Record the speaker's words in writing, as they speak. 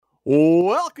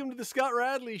Welcome to the Scott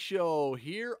Radley Show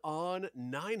here on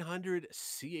 900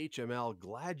 CHML.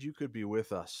 Glad you could be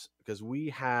with us because we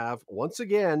have once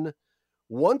again,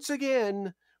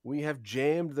 we have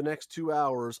jammed the next 2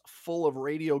 hours full of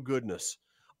radio goodness.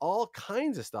 All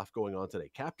kinds of stuff going on today.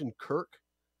 Captain Kirk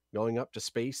going up to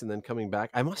space and then coming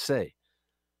back. I must say,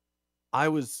 I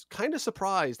was kind of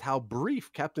surprised how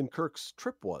brief Captain Kirk's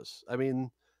trip was. I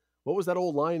mean, what was that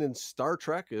old line in Star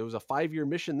Trek? It was a 5-year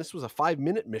mission. This was a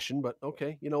 5-minute mission, but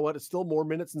okay, you know what? It's still more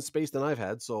minutes in space than I've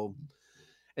had. So,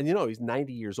 and he's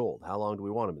 90 years old. How long do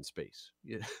we want him in space?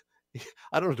 Yeah.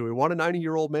 I don't know. Do we want a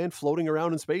 90-year-old man floating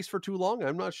around in space for too long?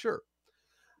 I'm not sure.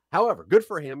 However, good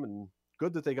for him and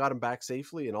good that they got him back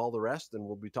safely and all the rest. And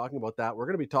we'll be talking about that. We're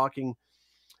going to be talking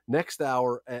next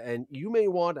hour, and you may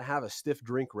want to have a stiff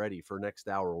drink ready for next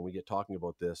hour when we get talking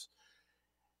about this.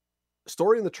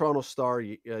 Story in the Toronto Star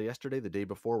yesterday, the day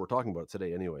before. We're talking about it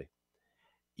today anyway.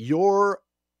 Your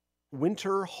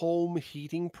winter home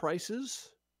heating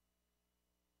prices.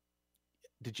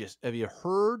 Have you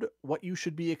heard what you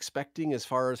should be expecting as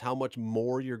far as how much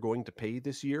more you're going to pay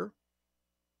this year?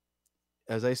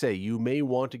 As I say, you may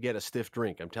want to get a stiff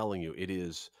drink. I'm telling you, it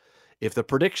is. If the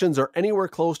predictions are anywhere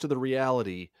close to the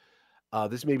reality,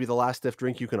 this may be the last stiff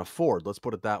drink you can afford. Let's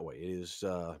put it that way. It is.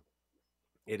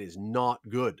 It is not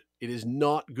good. It is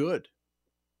not good.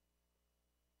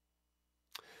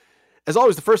 As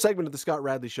always, the first segment of the Scott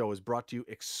Radley Show is brought to you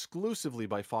exclusively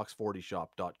by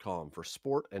fox40shop.com. For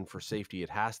sport and for safety, it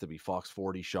has to be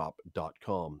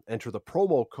fox40shop.com. Enter the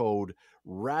promo code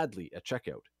RADLEY at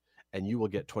checkout, and you will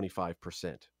get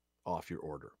 25% off your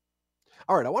order.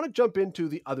 All right, I want to jump into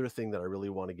the other thing that I really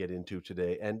want to get into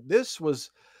today, and this was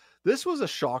a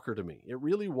shocker to me. It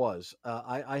really was.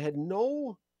 I had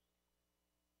no...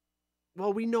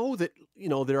 Well, we know that,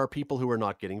 there are people who are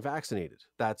not getting vaccinated.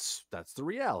 That's the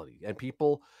reality. And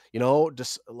people,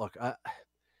 just look,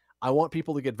 I want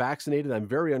people to get vaccinated. I'm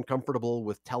very uncomfortable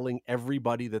with telling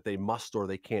everybody that they must or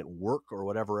they can't work or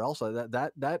whatever else.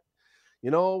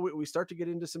 We start to get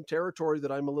into some territory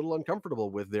that I'm a little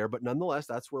uncomfortable with there. But nonetheless,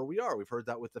 that's where we are. We've heard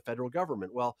that with the federal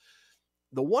government. Well,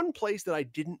 the one place that I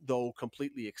didn't, though,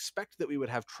 completely expect that we would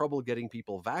have trouble getting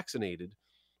people vaccinated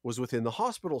was within the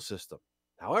hospital system.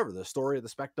 However, the story at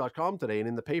thespec.com today and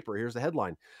in the paper, here's the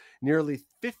headline. Nearly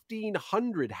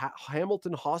 1,500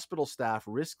 Hamilton hospital staff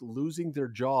risk losing their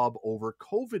job over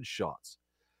COVID shots.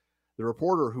 The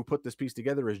reporter who put this piece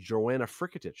together is Joanna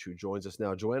Frketich, who joins us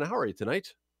now. Joanna, how are you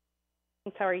tonight?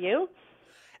 How are you?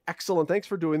 Excellent. Thanks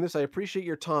for doing this. I appreciate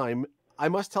your time. I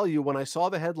must tell you, when I saw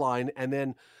the headline, and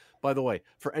then, by the way,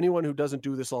 for anyone who doesn't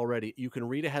do this already, you can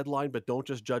read a headline, but don't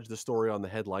just judge the story on the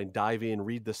headline. Dive in,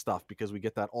 read the stuff, because we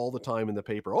get that all the time in the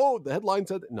paper. Oh, the headline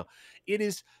said that. No, it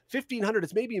is 1,500.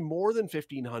 It's maybe more than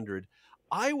 1,500.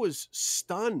 I was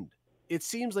stunned. It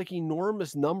seems like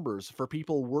enormous numbers for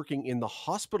people working in the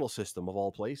hospital system of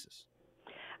all places.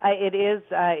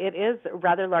 It is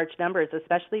rather large numbers,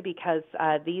 especially because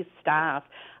these staff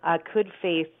could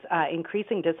face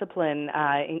increasing discipline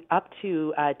up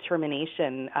to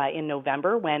termination in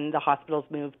November when the hospitals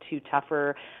move to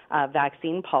tougher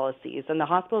vaccine policies. And the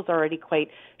hospitals are already quite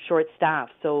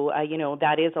short-staffed, so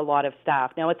that is a lot of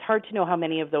staff. Now, it's hard to know how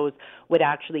many of those would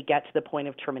actually get to the point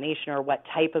of termination or what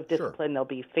type of discipline they'll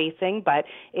be facing, but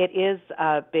it is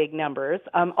big numbers.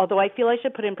 Although I feel I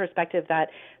should put in perspective that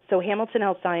Hamilton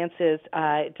Health Sciences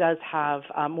does have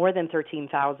more than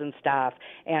 13,000 staff,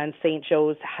 and St.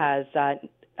 Joe's has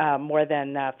more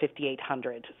than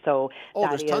 5,800. So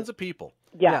there's tons of people.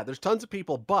 Yeah, there's tons of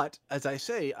people. But as I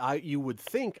say, I would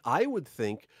think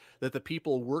that the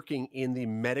people working in the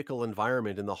medical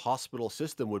environment in the hospital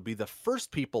system would be the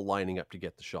first people lining up to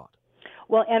get the shot.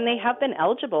 Well, and they have been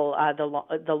eligible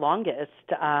the longest,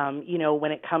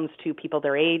 when it comes to people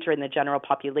their age or in the general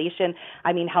population.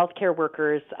 I mean, healthcare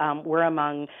workers were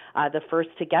among the first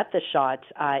to get the shot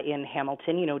in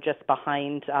Hamilton, just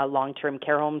behind long-term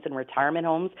care homes and retirement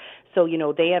homes. So,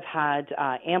 they have had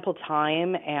ample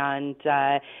time and,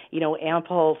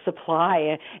 ample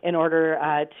supply in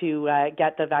order to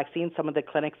get the vaccine. Some of the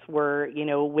clinics were,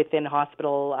 within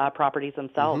hospital properties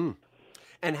themselves. Mm-hmm.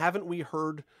 And haven't we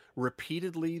heard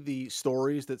repeatedly the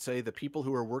stories that say the people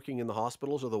who are working in the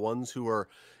hospitals are the ones who are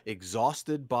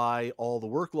exhausted by all the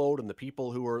workload, and the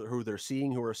people who they're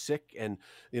seeing who are sick, and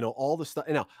all the stuff.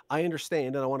 Now, I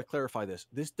understand, and I want to clarify this.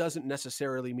 This doesn't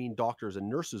necessarily mean doctors and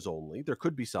nurses only. There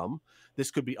could be some.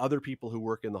 This could be other people who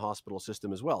work in the hospital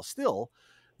system as well. Still,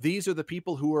 these are the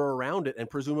people who are around it and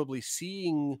presumably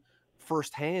seeing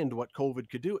firsthand what COVID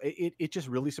could do. It just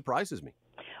really surprises me.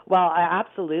 Well,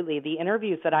 absolutely. The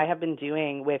interviews that I have been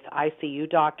doing with ICU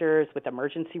doctors, with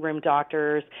emergency room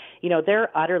doctors,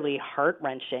 they're utterly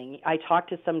heart-wrenching. I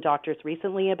talked to some doctors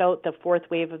recently about the fourth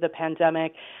wave of the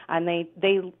pandemic, and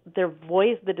their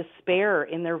voice, the despair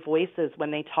in their voices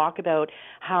when they talk about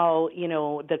how,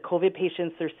 the COVID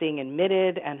patients they're seeing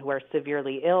admitted and who are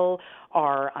severely ill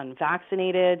are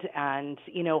unvaccinated, and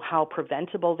how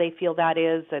preventable they feel that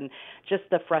is, and just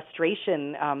the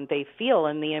frustration they feel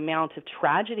and the amount of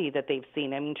tragedy that they've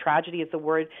seen. I mean, tragedy is the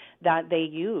word that they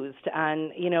used,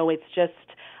 and it's just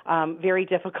very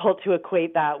difficult to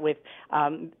equate that with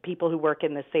people who work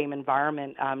in the same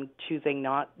environment choosing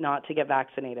not to get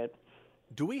vaccinated.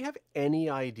 Do we have any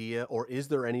idea, or is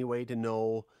there any way to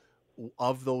know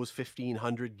of those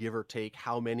 1,500, give or take,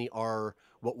 how many are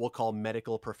what we'll call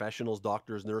medical professionals,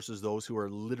 doctors, nurses, those who are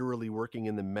literally working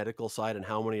in the medical side, and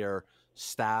how many are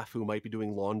staff who might be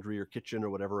doing laundry or kitchen or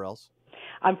whatever else?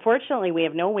 Unfortunately, we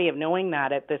have no way of knowing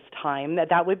that at this time.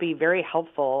 That would be very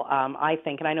helpful, I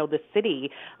think. And I know the city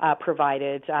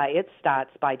provided its stats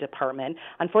by department.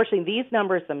 Unfortunately, these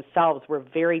numbers themselves were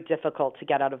very difficult to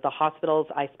get out of the hospitals.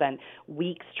 I spent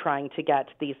weeks trying to get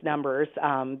these numbers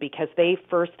because they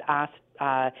first asked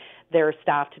their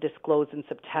staff to disclose in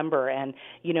September, and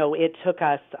it took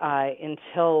us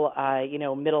until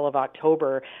middle of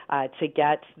October to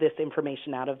get this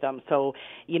information out of them. So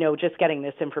just getting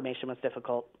this information was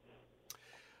difficult.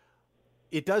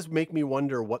 It does make me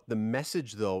wonder what the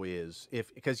message, though, is,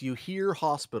 because you hear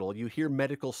hospital, you hear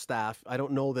medical staff. I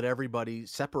don't know that everybody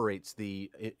separates the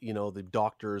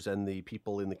doctors and the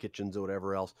people in the kitchens or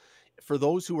whatever else. For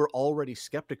those who are already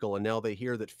skeptical and now they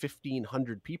hear that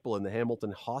 1,500 people in the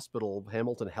Hamilton Hospital,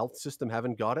 Hamilton Health System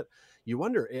haven't got it, you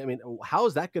wonder, I mean, how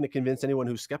is that going to convince anyone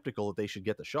who's skeptical that they should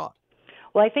get the shot?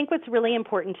 Well, I think what's really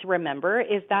important to remember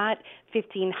is that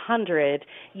 1,500,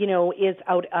 is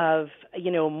out of,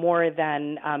 more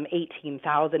than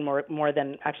 18,000, more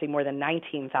than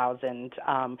 19,000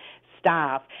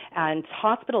 staff, and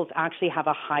hospitals actually have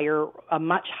a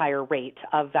much higher rate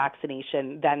of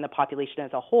vaccination than the population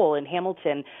as a whole. In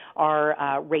Hamilton,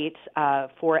 our rate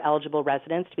for eligible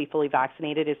residents to be fully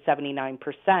vaccinated is 79%.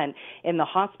 In the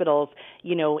hospitals,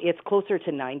 it's closer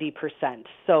to 90%.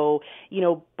 So,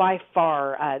 by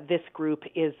far, this group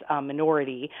is a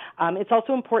minority. It's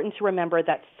also important to remember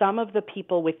that some of the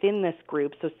people within this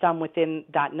group, so some within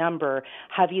that number,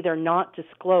 have either not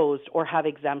disclosed or have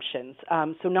exemptions.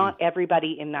 So not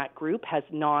everybody in that group has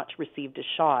not received a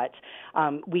shot.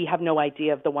 We have no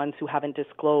idea of the ones who haven't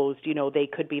disclosed. They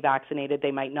could be vaccinated,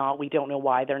 they might not. We don't know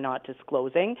why they're not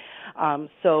disclosing.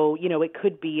 So, it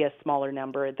could be a smaller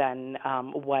number than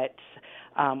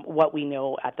what we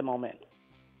know at the moment.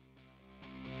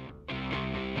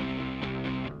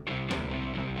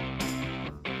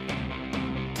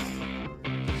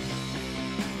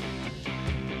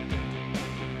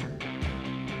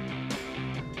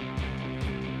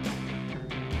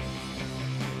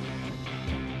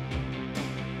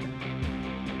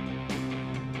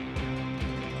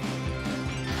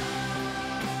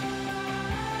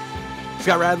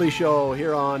 Scott Radley Show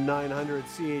here on 900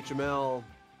 CHML.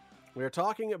 We are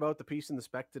talking about the piece in the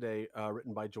Spec today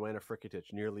written by Joanna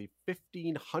Frketich. Nearly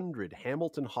 1,500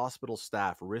 Hamilton hospital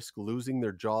staff risk losing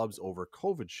their jobs over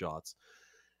COVID shots.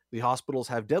 The hospitals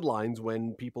have deadlines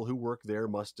when people who work there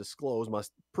must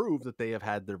prove that they have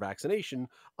had their vaccination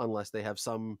unless they have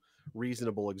some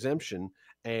reasonable exemption.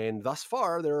 And thus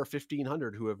far, there are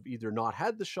 1,500 who have either not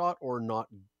had the shot or not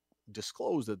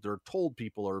disclosed that they're told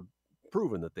people are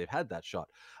proven that they've had that shot.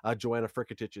 Joanna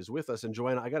Frketich is with us. And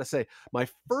Joanna, I got to say, my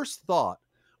first thought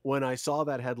when I saw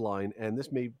that headline, and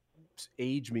this may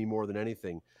age me more than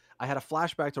anything, I had a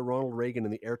flashback to Ronald Reagan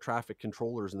and the air traffic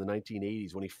controllers in the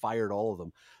 1980s when he fired all of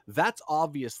them. That's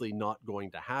obviously not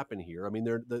going to happen here. I mean,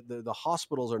 the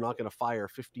hospitals are not going to fire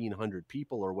 1,500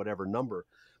 people or whatever number.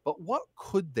 But what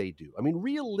could they do? I mean,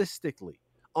 realistically,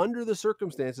 under the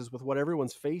circumstances with what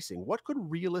everyone's facing, what could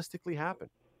realistically happen?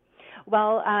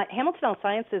 Well, Hamilton Health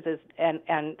Sciences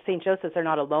and St. Joseph's are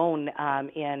not alone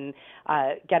in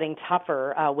getting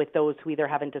tougher with those who either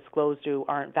haven't disclosed or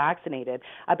aren't vaccinated.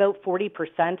 About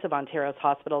 40% of Ontario's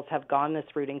hospitals have gone this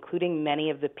route, including many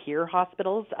of the peer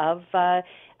hospitals of the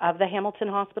Hamilton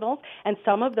hospitals, and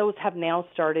some of those have now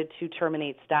started to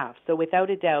terminate staff. So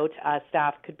without a doubt,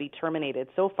 staff could be terminated.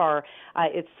 So far,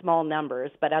 it's small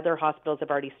numbers, but other hospitals have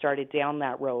already started down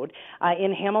that road.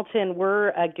 In Hamilton, we're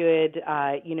a good,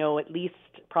 at at least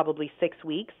probably 6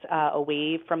 weeks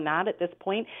away from that at this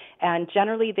point. And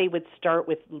generally, they would start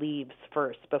with leaves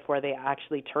first before they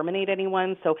actually terminate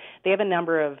anyone. So they have a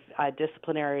number of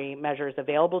disciplinary measures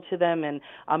available to them, and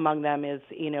among them is,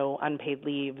 unpaid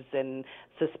leaves and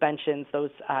suspensions,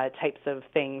 those types of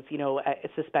things,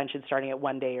 suspension starting at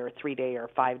 1 day or 3 day or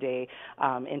 5 day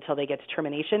until they get to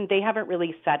termination. They haven't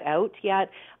really set out yet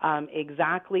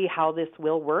exactly how this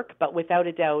will work, but without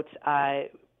a doubt,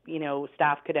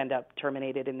 staff could end up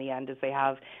terminated in the end, as they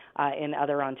have in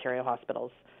other Ontario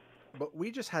hospitals. But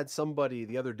we just had somebody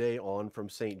the other day on from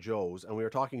St. Joe's, and we were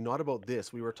talking not about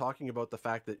this. We were talking about the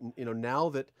fact that, now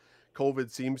that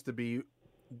COVID seems to be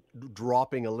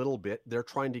dropping a little bit, they're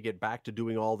trying to get back to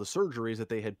doing all the surgeries that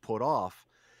they had put off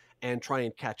and try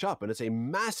and catch up. And it's a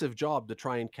massive job to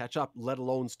try and catch up, let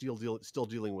alone still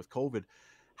dealing with COVID.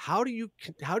 How do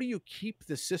you keep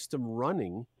the system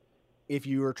running if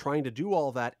you are trying to do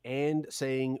all that and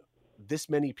saying this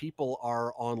many people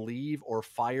are on leave or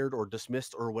fired or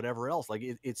dismissed or whatever else? Like,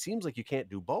 it seems like you can't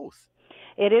do both.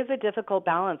 It is a difficult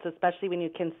balance, especially when you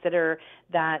consider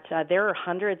that there are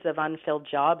hundreds of unfilled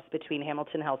jobs between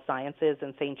Hamilton Health Sciences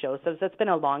and St. Joseph's. That's been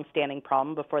a long-standing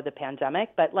problem before the pandemic,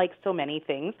 but like so many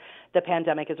things, the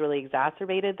pandemic has really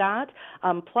exacerbated that.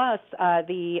 Plus,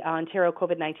 the Ontario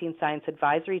COVID-19 Science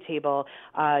Advisory Table,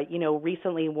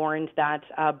 recently warned that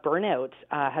burnout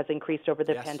has increased over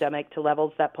the pandemic to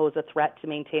levels that pose a threat to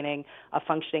maintaining a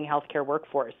functioning healthcare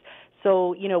workforce.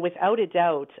 So, without a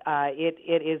doubt,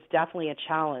 it is definitely a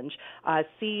challenge.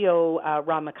 CEO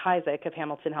Ron McTeague of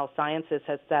Hamilton Health Sciences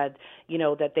has said,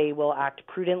 that they will act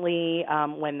prudently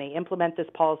when they implement this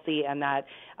policy, and that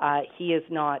he is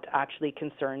not actually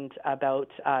concerned about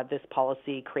this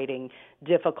policy creating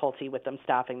difficulty with them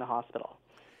staffing the hospital.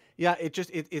 Yeah,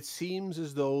 it seems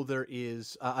as though there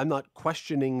is, I'm not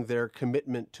questioning their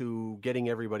commitment to getting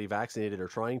everybody vaccinated or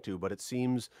trying to, but it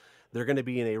seems they're going to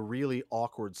be in a really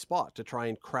awkward spot to try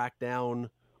and crack down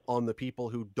on the people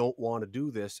who don't want to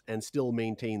do this and still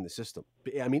maintain the system.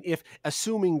 I mean,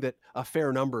 assuming that a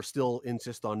fair number still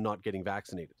insist on not getting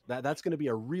vaccinated, that's going to be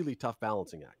a really tough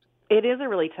balancing act. It is a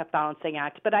really tough balancing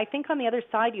act, but I think on the other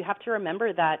side, you have to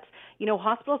remember that,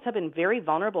 hospitals have been very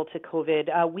vulnerable to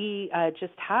COVID. We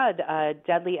just had a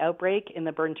deadly outbreak in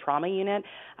the burn trauma unit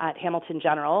at Hamilton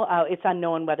General. It's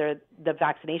unknown whether the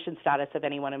vaccination status of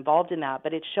anyone involved in that,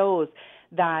 but it shows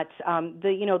that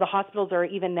the hospitals are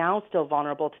even now still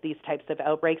vulnerable to these types of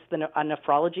outbreaks. A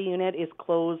nephrology unit is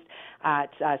closed at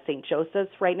St.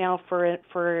 Joseph's right now for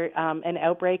an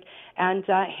outbreak, and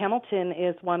Hamilton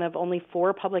is one of only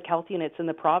 4 public health units in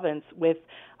the province with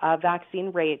a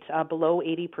vaccine rate below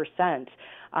 80%.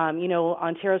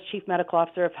 Ontario's Chief Medical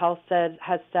Officer of Health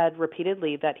has said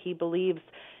repeatedly that he believes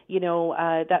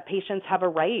that patients have a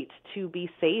right to be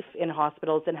safe in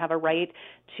hospitals and have a right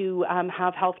to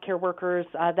have healthcare workers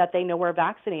that they know are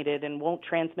vaccinated and won't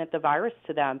transmit the virus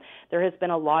to them. There has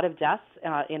been a lot of deaths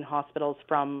in hospitals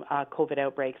from COVID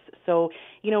outbreaks. So,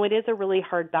 it is a really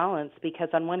hard balance because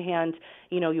on one hand,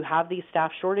 you have these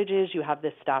staff shortages, you have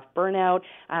this staff burnout,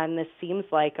 and this seems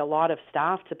like a lot of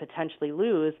staff to potentially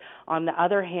lose. On the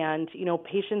other hand,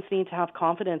 patients need to have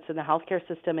confidence in the healthcare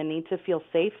system and need to feel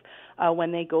safe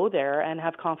when they go there and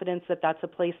have confidence that that's a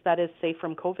place that is safe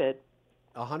from COVID.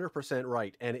 100%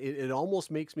 right. And it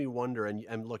almost makes me wonder,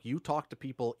 and look, you talk to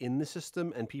people in the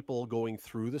system and people going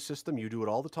through the system. You do it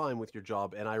all the time with your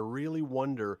job. And I really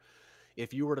wonder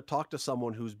if you were to talk to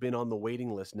someone who's been on the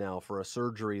waiting list now for a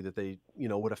surgery that they,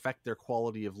 would affect their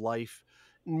quality of life,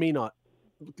 may not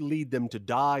lead them to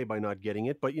die by not getting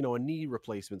it, but, a knee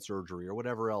replacement surgery or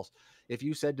whatever else. If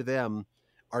you said to them,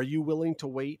 are you willing to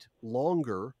wait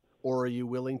longer? Or are you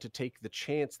willing to take the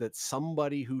chance that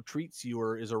somebody who treats you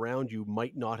or is around you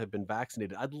might not have been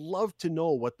vaccinated? I'd love to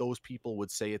know what those people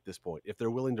would say at this point, if they're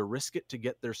willing to risk it to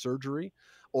get their surgery,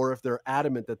 or if they're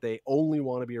adamant that they only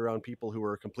want to be around people who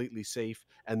are completely safe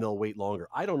and they'll wait longer.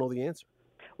 I don't know the answer.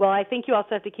 Well, I think you also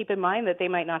have to keep in mind that they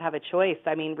might not have a choice.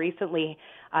 I mean, recently,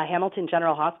 Hamilton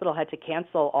General Hospital had to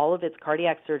cancel all of its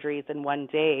cardiac surgeries in one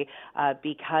day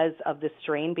because of the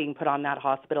strain being put on that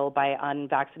hospital by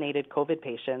unvaccinated COVID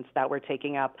patients that were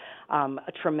taking up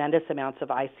tremendous amounts of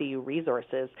ICU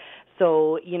resources.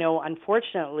 So,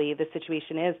 unfortunately, the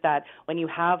situation is that when you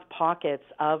have pockets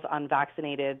of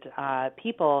unvaccinated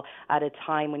people at a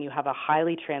time when you have a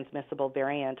highly transmissible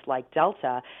variant like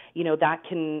Delta, that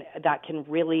can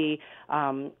really actually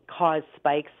cause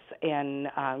spikes in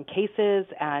cases,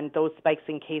 and those spikes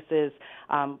in cases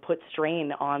put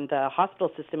strain on the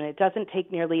hospital system. And it doesn't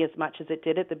take nearly as much as it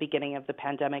did at the beginning of the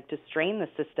pandemic to strain the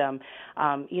system,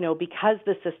 because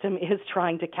the system is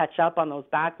trying to catch up on those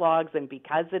backlogs, and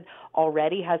because it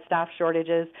already has staff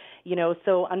shortages.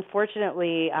 So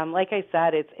unfortunately, like I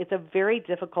said, it's a very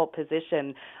difficult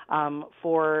position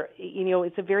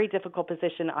it's a very difficult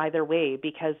position either way,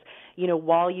 because,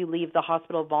 while you leave the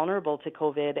hospital vulnerable to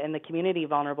COVID and the community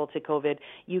vulnerable to COVID,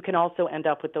 you can also end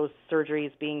up with those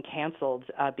surgeries being canceled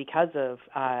because of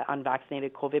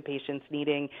unvaccinated COVID patients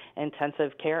needing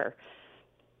intensive care.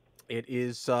 It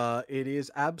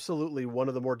is absolutely one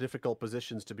of the more difficult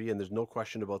positions to be in. There's no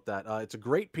question about that. It's a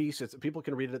great piece. People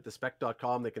can read it at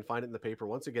thespec.com. They can find it in the paper.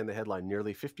 Once again, the headline: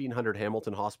 nearly 1,500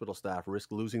 Hamilton hospital staff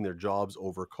risk losing their jobs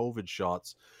over COVID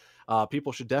shots.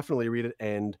 People should definitely read it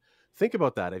and think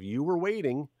about that. If you were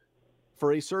waiting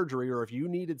for a surgery, or if you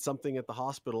needed something at the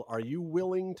hospital, are you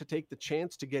willing to take the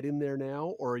chance to get in there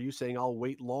now? Or are you saying, I'll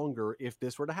wait longer if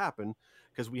this were to happen,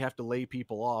 because we have to lay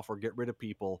people off or get rid of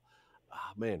people?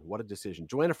 Oh, man, what a decision.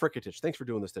 Joanna Frketich, thanks for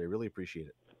doing this today. Really appreciate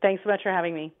it. Thanks so much for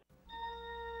having me.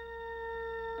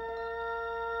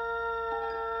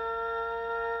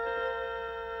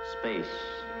 Space,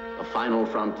 the final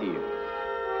frontier.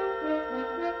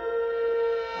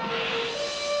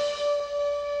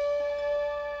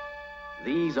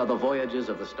 These are the voyages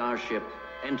of the starship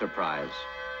Enterprise.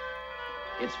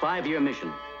 Its 5-year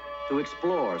mission: to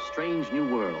explore strange new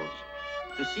worlds,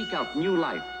 to seek out new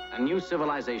life and new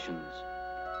civilizations,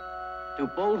 to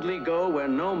boldly go where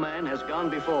no man has gone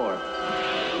before.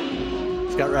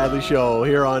 Scott Radley Show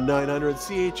here on 900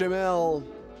 CHML.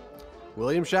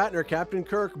 William Shatner, Captain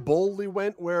Kirk, boldly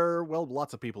went where, well,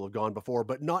 lots of people have gone before,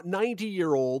 but not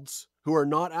 90-year-olds who are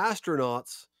not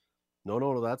astronauts.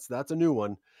 No, that's a new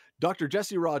one. Dr.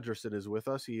 Jesse Rogerson is with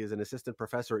us. He is an assistant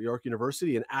professor at York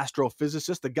University, an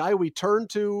astrophysicist, the guy we turn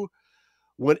to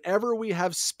whenever we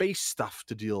have space stuff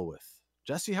to deal with.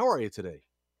 Jesse, how are you today?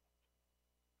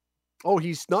 Oh,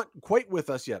 he's not quite with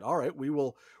us yet. All right, we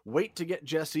will wait to get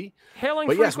Jesse. Hailing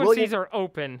frequencies are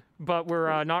open, but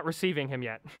we're not receiving him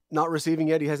yet. Not receiving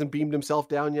yet. He hasn't beamed himself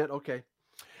down yet. Okay.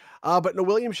 But no,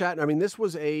 William Shatner. I mean, this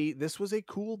was a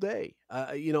cool day.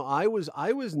 I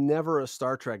was never a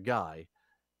Star Trek guy,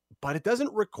 but it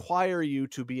doesn't require you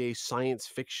to be a science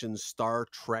fiction Star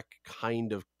Trek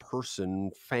kind of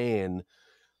fan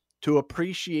to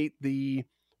appreciate the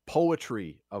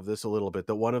poetry of this a little bit.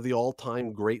 That one of the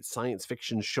all-time great science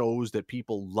fiction shows that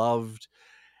people loved,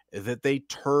 that they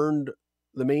turned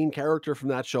the main character from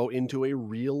that show into a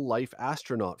real life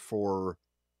astronaut for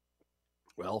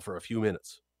a few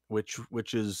minutes,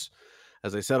 which is,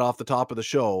 as I said off the top of the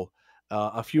show,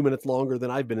 a few minutes longer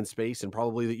than I've been in space, and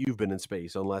probably that you've been in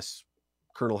space, unless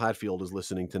Colonel Hatfield is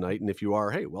listening tonight. And if you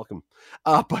are, hey, welcome.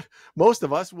 But most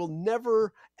of us will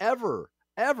never, ever,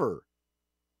 ever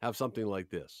have something like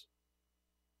this.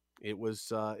 It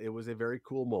was a very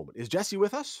cool moment. Is Jesse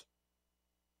with us?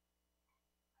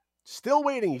 Still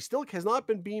waiting. He still has not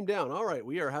been beamed down. All right,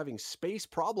 we are having space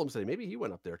problems today. Maybe he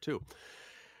went up there too.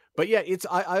 But yeah,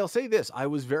 I'll say this. I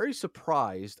was very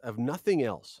surprised, of nothing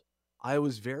else. I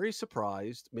was very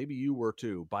surprised, maybe you were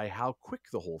too, by how quick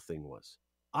the whole thing was.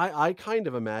 I kind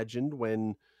of imagined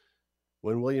when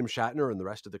William Shatner and the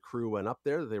rest of the crew went up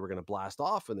there, they were going to blast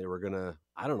off, and they were going to,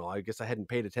 I don't know, I guess I hadn't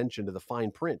paid attention to the fine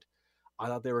print. I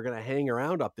thought they were going to hang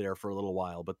around up there for a little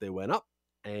while, but they went up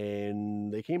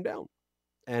and they came down.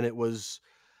 And it was,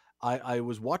 I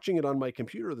was watching it on my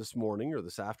computer this morning or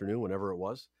this afternoon, whenever it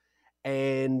was.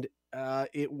 And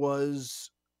it was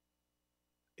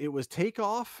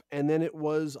takeoff, and then it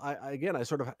was, I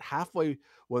sort of halfway,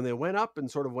 when they went up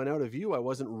and sort of went out of view, I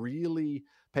wasn't really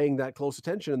paying that close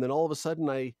attention. And then all of a sudden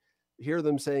I hear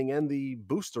them saying, and the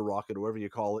booster rocket, or whatever you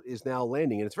call it, is now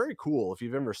landing. And it's very cool, if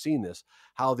you've ever seen this,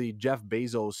 how the Jeff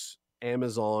Bezos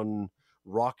Amazon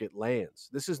rocket lands.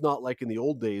 This is not like in the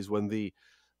old days when the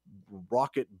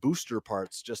rocket booster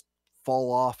parts just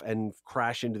fall off and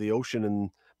crash into the ocean and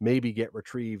maybe get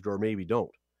retrieved or maybe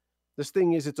don't. This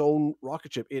thing is its own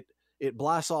rocket ship. It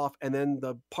blasts off, and then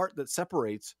the part that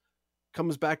separates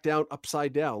comes back down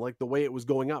upside down, like the way it was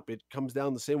going up. It comes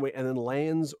down the same way and then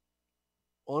lands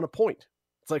on a point.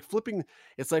 It's like flipping.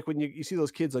 It's like when you see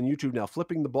those kids on YouTube now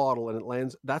flipping the bottle and it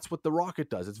lands. That's what the rocket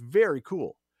does. It's very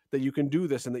cool that you can do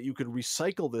this and that you could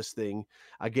recycle this thing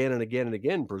again and again and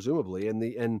again, presumably.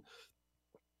 And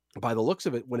by the looks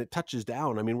of it, when it touches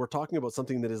down, I mean, we're talking about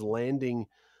something that is landing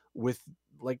with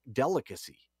like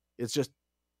delicacy. It's just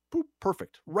poop,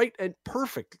 perfect, right, and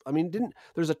perfect. I mean,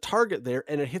 there's a target there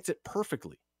and it hits it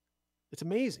perfectly. It's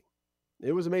amazing.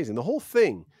 It was amazing. The whole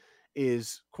thing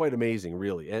is quite amazing,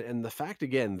 really. And the fact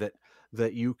again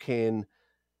that you can,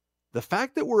 the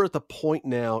fact that we're at the point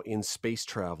now in space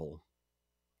travel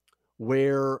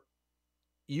where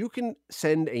you can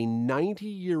send a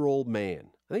 90-year-old man,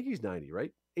 I think he's 90,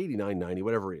 right? 89, 90,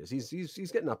 whatever he is.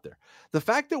 He's getting up there. The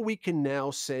fact that we can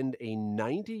now send a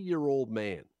 90-year-old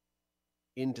man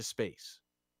into space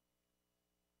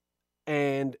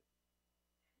and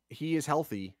he is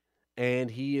healthy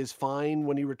and he is fine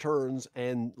when he returns,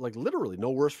 and like literally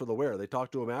no worse for the wear. They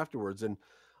talked to him afterwards, and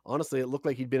honestly, it looked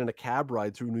like he'd been in a cab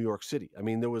ride through New York City. I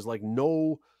mean, there was like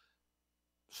no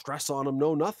stress on him,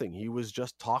 no nothing. He was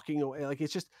just talking away. Like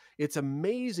it's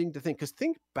amazing to think, because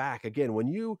think back again when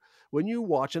you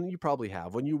watch, and you probably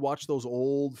have, when you watch those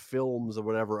old films or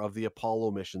whatever of the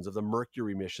Apollo missions, of the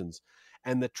Mercury missions,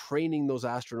 and the training those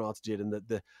astronauts did, and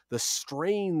the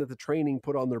strain that the training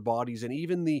put on their bodies, and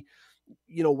even the,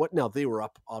 you know what, now they were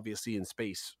up obviously in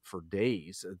space for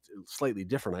days, slightly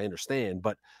different, I understand,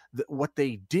 but what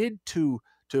they did to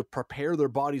prepare their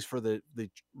bodies for the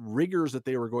rigors that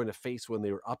they were going to face when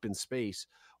they were up in space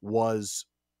was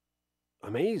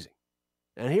amazing.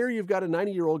 And here you've got a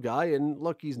 90-year-old guy, and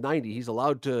look, he's 90, he's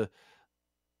allowed to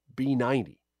be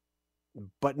 90,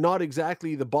 but not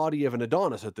exactly the body of an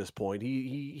Adonis at this point.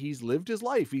 He's lived his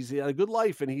life, he's had a good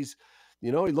life, and he's,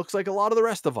 you know, he looks like a lot of the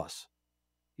rest of us.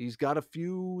 He's got a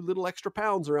few little extra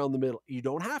pounds around the middle. You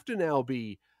don't have to now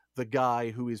be the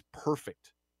guy who is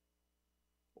perfect,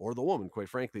 or the woman, quite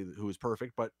frankly, who is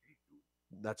perfect, but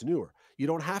that's newer. You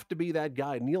don't have to be that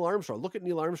guy. Neil Armstrong, look at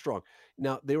Neil Armstrong.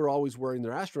 Now, they were always wearing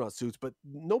their astronaut suits, but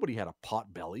nobody had a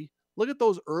pot belly. Look at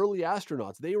those early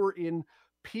astronauts. They were in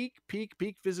peak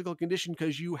physical condition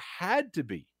because you had to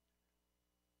be.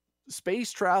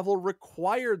 Space travel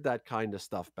required that kind of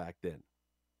stuff back then.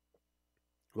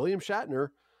 William Shatner,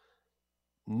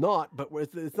 not, but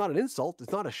it's not an insult.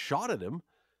 It's not a shot at him.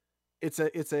 It's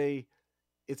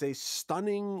a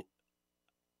stunning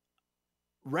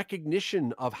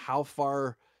recognition of how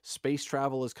far space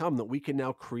travel has come, that we can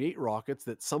now create rockets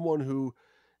that someone who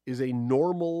is a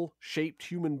normal shaped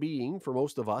human being, for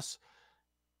most of us,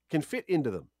 can fit into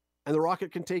them, and the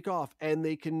rocket can take off, and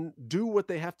they can do what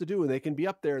they have to do, and they can be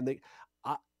up there. And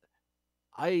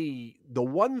the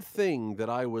one thing that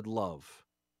I would love,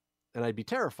 and I'd be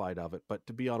terrified of it, but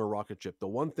to be on a rocket ship, the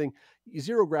one thing,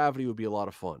 zero gravity would be a lot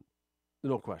of fun.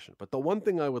 No question. But the one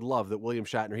thing I would love that William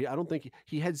Shatner, I don't think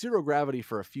he had zero gravity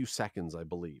for a few seconds, I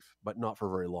believe, but not for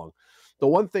very long. The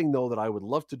one thing, though, that I would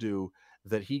love to do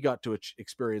that he got to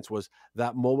experience was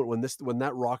that moment when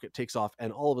that rocket takes off,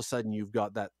 and all of a sudden you've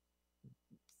got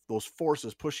those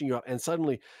forces pushing you up, and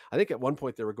suddenly, I think at one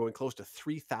point they were going close to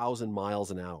 3,000 miles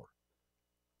an hour.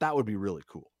 That would be really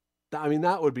cool. I mean,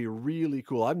 that would be really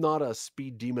cool. I'm not a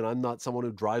speed demon. I'm not someone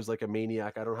who drives like a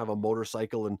maniac. I don't have a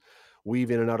motorcycle and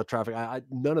weave in and out of traffic.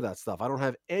 None of that stuff. I don't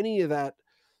have any of that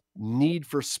need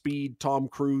for speed, Tom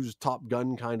Cruise, Top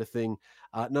Gun kind of thing.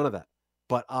 None of that.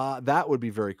 But that would be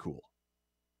very cool.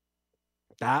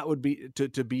 That would be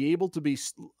to be able to be.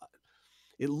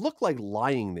 It looked like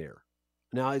lying there.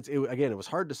 Now, again, it was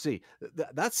hard to see.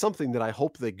 That's something that I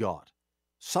hope they got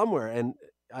somewhere, and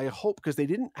I hope, because they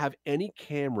didn't have any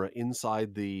camera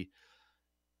inside the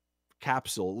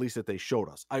capsule, at least that they showed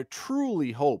us. I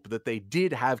truly hope that they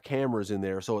did have cameras in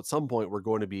there, so at some point we're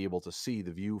going to be able to see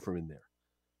the view from in there.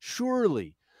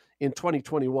 Surely in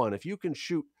 2021, if you can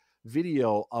shoot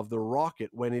video of the rocket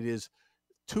when it is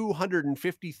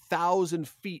 250,000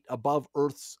 feet above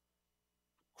Earth's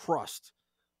crust,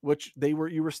 which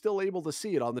you were still able to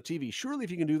see it on the TV. Surely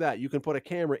if you can do that, you can put a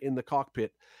camera in the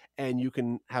cockpit and you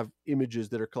can have images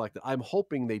that are collected. I'm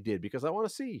hoping they did, because I want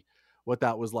to see what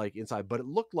that was like inside. But it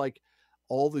looked like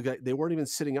all the guys, they weren't even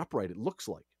sitting upright. It looks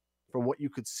like, from what you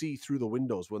could see through the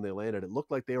windows when they landed, it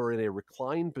looked like they were in a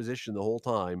reclined position the whole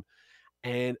time.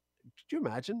 And could you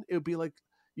imagine? It would be like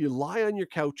you lie on your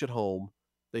couch at home,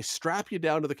 they strap you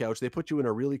down to the couch, they put you in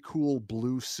a really cool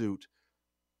blue suit,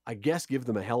 I guess give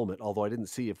them a helmet, although I didn't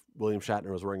see if William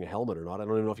Shatner was wearing a helmet or not. I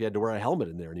don't even know if you had to wear a helmet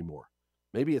in there anymore.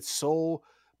 Maybe it's so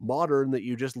modern that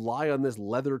you just lie on this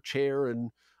leather chair and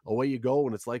away you go.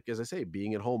 And it's like, as I say,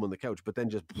 being at home on the couch, but then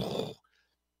just,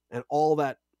 and all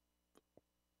that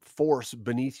force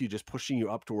beneath you just pushing you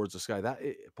up towards the sky.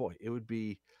 It would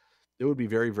be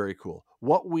very, very cool.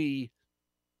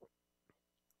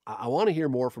 I want to hear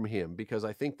more from him, because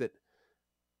I think that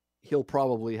he'll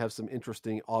probably have some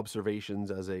interesting observations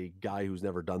as a guy who's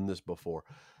never done this before.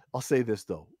 I'll say this,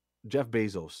 though. Jeff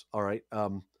Bezos, all right?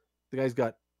 The guy's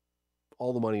got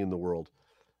all the money in the world.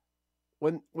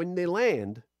 When they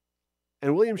land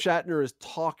and William Shatner is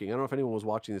talking, I don't know if anyone was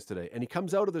watching this today, and he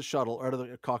comes out of the shuttle, or out of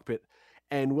the cockpit,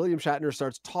 And William Shatner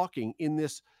starts talking in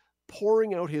this,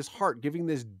 pouring out his heart, giving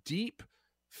this deep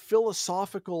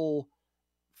philosophical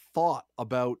thought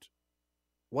about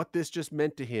what this just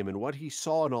meant to him and what he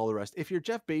saw and all the rest. If you're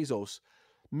Jeff Bezos,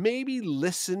 maybe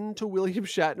listen to William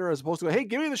Shatner as opposed to go, hey,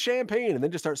 give me the champagne, and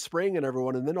then just start spraying at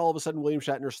everyone. And then all of a sudden, William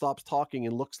Shatner stops talking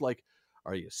and looks like,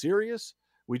 are you serious?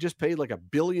 We just paid like $1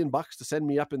 billion to send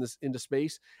me up into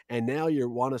space, and now you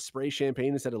want to spray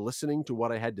champagne instead of listening to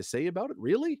what I had to say about it?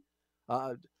 Really?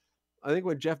 I think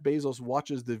when Jeff Bezos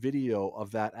watches the video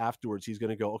of that afterwards, he's going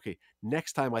to go, okay,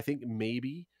 next time I think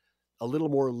maybe a little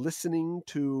more listening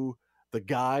to the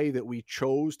guy that we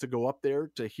chose to go up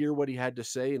there to hear what he had to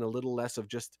say, and a little less of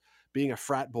just being a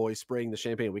frat boy spraying the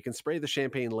champagne. We can spray the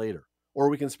champagne later, or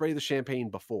we can spray the champagne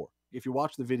before. If you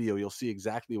watch the video, you'll see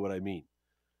exactly what I mean.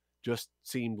 Just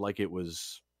seemed like it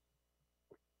was,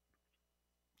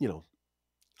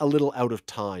 a little out of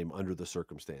time under the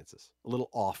circumstances, a little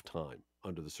off time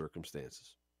under the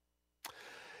circumstances.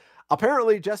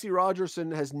 Apparently, Jesse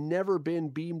Rogerson has never been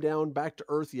beamed down back to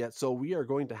Earth yet, so we are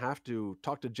going to have to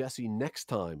talk to Jesse next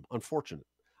time. Unfortunate.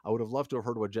 I would have loved to have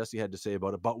heard what Jesse had to say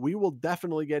about it, but we will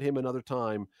definitely get him another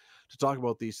time to talk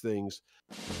about these things.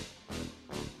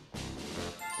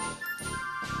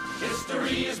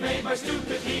 History is made by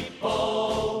stupid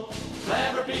people.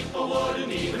 Clever people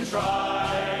wouldn't even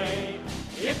try.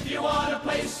 If you want a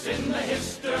place in the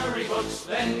history books,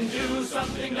 then do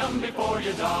something dumb before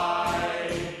you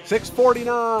die.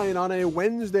 6:49 on a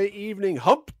Wednesday evening,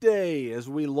 hump day, as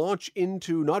we launch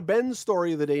into not Ben's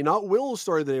story of the day, not Will's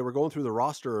story of the day. We're going through the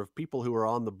roster of people who are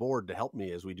on the board to help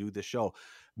me as we do this show.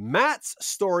 Matt's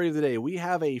story of the day. We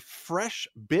have a fresh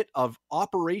bit of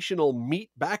operational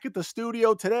meat back at the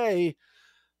studio today.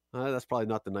 That's probably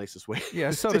not the nicest way.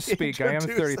 Yeah, so to speak. I am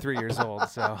 33 years old,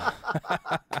 so...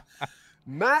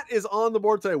 Matt is on the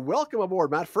board today. Welcome aboard,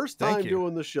 Matt. First time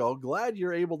doing the show. Glad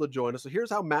you're able to join us. So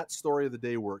here's how Matt's story of the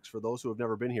day works for those who have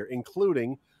never been here,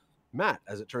 including Matt,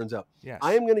 as it turns out. Yes.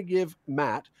 I am going to give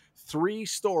Matt 3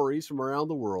 stories from around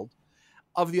the world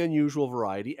of the unusual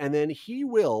variety, and then he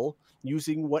will,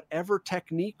 using whatever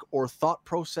technique or thought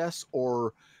process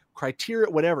or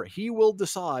criteria, whatever, he will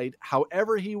decide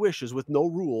however he wishes with no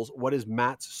rules what is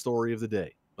Matt's story of the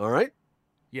day. All right?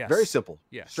 Yes. Very simple.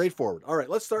 Yes. Straightforward. All right,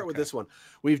 let's start with this one.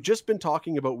 We've just been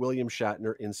talking about William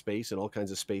Shatner in space and all kinds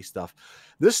of space stuff.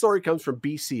 This story comes from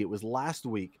BC. It was last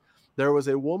week. There was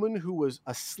a woman who was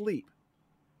asleep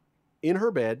in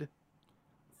her bed,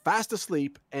 fast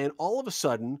asleep, and all of a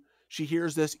sudden she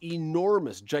hears this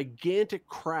enormous, gigantic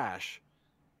crash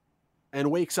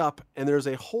and wakes up, and there's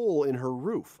a hole in her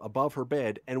roof above her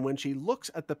bed. And when she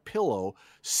looks at the pillow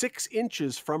 6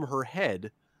 inches from her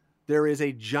head, there is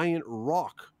a giant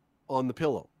rock on the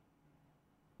pillow,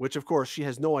 which of course she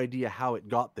has no idea how it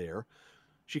got there.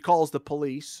 She calls the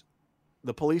police.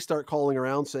 The police start calling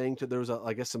around saying there was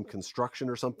I guess some construction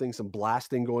or something, some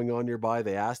blasting going on nearby.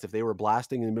 They asked if they were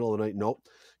blasting in the middle of the night. Nope.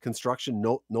 Construction.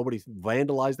 Nope. Nobody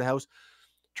vandalized the house.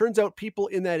 Turns out people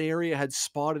in that area had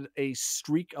spotted a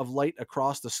streak of light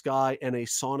across the sky and a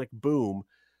sonic boom.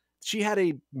 She had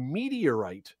a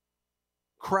meteorite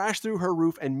crash through her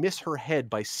roof and miss her head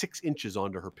by 6 inches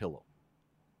onto her pillow.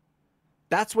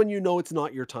 That's when you know it's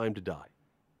not your time to die.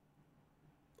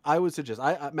 I would suggest,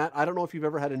 Matt, I don't know if you've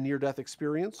ever had a near-death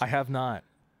experience. I have not.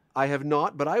 I have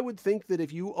not, but I would think that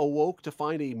if you awoke to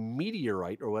find a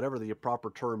meteorite, or whatever the proper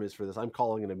term is for this, I'm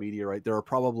calling it a meteorite. There are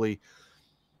probably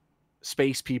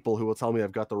space people who will tell me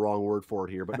I've got the wrong word for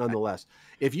it here, but nonetheless,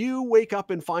 if you wake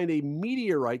up and find a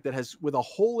meteorite that has with a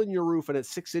hole in your roof and it's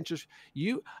 6 inches,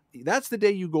 that's the day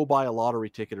you go buy a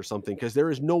lottery ticket or something, because there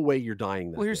is no way you're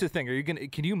dying. Well, here's the thing: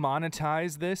 can you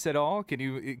monetize this at all? Can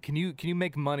you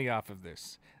make money off of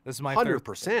this? This is my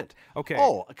 100%. Okay.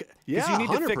 Oh, yeah. Because you need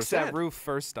 100%. to fix that roof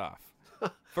first off.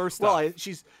 Well,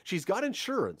 she's got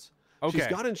insurance. Okay. She's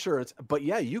got insurance, but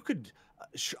yeah, you could.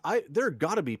 There are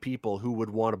got to be people who would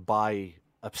want to buy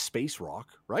a space rock,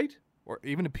 right? Or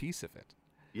even a piece of it.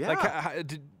 Yeah. Like,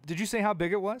 did you say how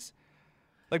big it was?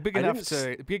 Like big enough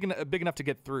to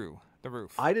get through the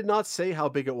roof? I did not say how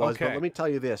big it was, but let me tell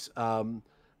you this: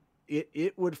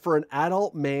 it would, for an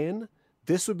adult man,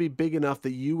 this would be big enough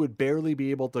that you would barely be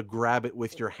able to grab it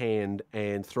with your hand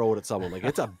and throw it at someone. Like,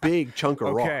 it's a big chunk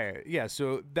of rock. Okay, yeah.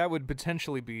 So that would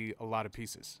potentially be a lot of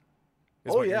pieces.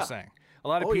 Is what you're saying. A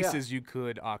lot of pieces you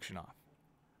could auction off.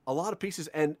 A lot of pieces.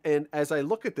 And as I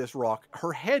look at this rock,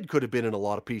 her head could have been in a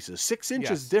lot of pieces. 6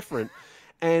 inches different.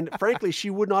 And frankly,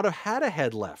 she would not have had a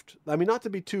head left. I mean, not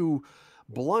to be too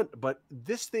blunt, but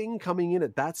this thing coming in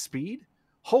at that speed,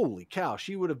 holy cow,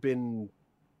 it would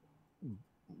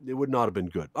not have been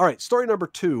good. All right, story number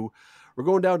 2. We're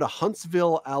going down to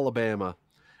Huntsville, Alabama.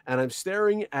 and I'm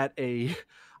staring at a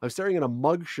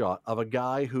mugshot of a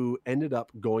guy who ended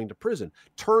up going to prison.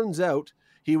 Turns out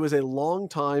he was a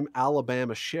longtime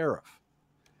Alabama sheriff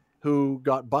who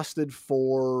got busted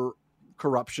for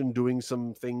corruption, doing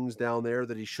some things down there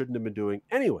that he shouldn't have been doing.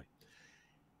 Anyway,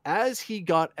 as he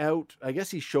got out, I guess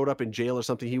he showed up in jail or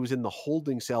something. He was in the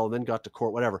holding cell and then got to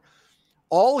court, whatever.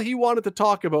 All he wanted to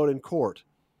talk about in court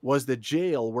was the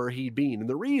jail where he'd been. And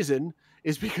the reason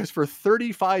is because for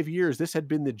 35 years, this had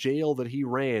been the jail that he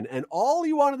ran. And all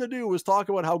he wanted to do was talk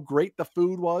about how great the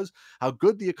food was, how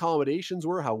good the accommodations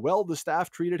were, how well the staff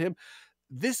treated him.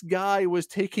 This guy was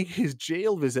taking his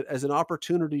jail visit as an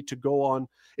opportunity to go on.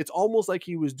 It's almost like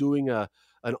he was doing an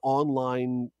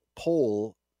online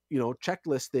poll,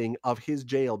 checklist thing of his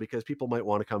jail because people might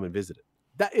want to come and visit it.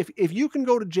 That if you can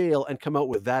go to jail and come out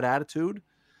with that attitude,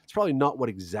 it's probably not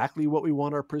exactly what we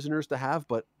want our prisoners to have,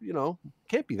 but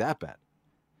can't be that bad.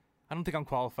 I don't think I'm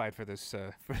qualified for this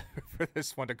for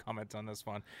this one to comment on this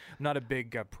one. I'm not a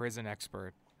big prison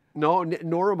expert. No,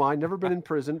 nor am I. Never been in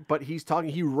prison, but he's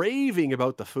raving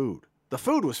about the food. The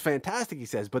food was fantastic, he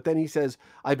says, but then he says,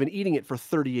 I've been eating it for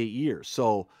 38 years.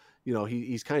 So,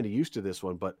 he's kind of used to this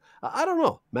one, but I don't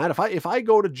know, Matt, if I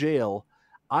go to jail,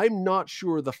 I'm not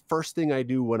sure the first thing I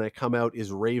do when I come out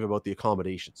is rave about the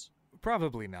accommodations.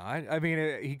 Probably not. I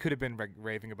mean, he could have been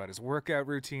raving about his workout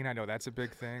routine. I know that's a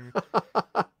big thing.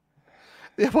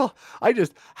 Yeah, well,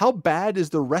 how bad is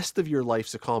the rest of your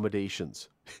life's accommodations?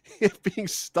 If being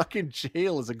stuck in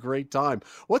jail is a great time.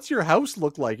 What's your house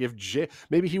look like if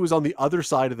maybe he was on the other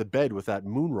side of the bed with that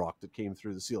moon rock that came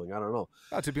through the ceiling? I don't know.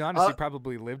 Oh, to be honest, he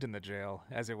probably lived in the jail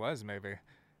as it was, maybe.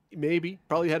 Maybe.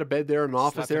 Probably had a bed there, an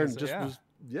office there, and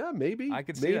maybe. I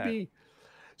could see that.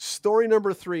 Story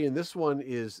number 3, and this one,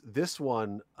 this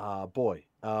one,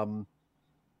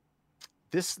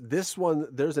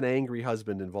 there's an angry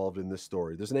husband involved in this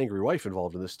story. There's an angry wife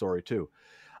involved in this story too.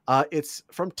 It's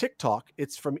from TikTok.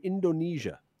 It's from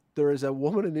Indonesia. There is a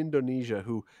woman in Indonesia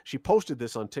who she posted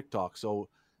this on TikTok. So,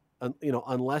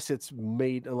 unless it's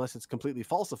completely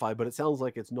falsified, but it sounds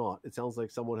like it's not. It sounds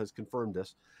like someone has confirmed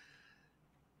this.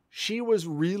 She was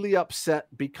really upset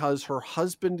because her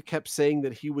husband kept saying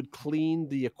that he would clean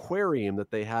the aquarium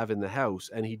that they have in the house,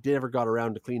 and he never got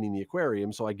around to cleaning the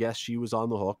aquarium. So I guess she was on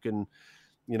the hook and,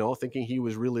 thinking he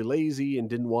was really lazy and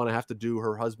didn't want to have to do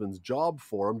her husband's job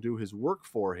for him, do his work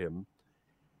for him.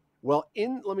 Well,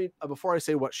 before I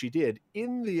say what she did,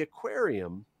 in the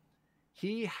aquarium,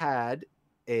 he had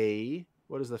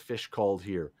what is the fish called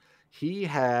here? He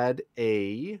had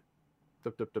I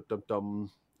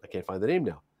can't find the name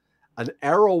now. An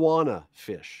arowana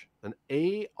fish, an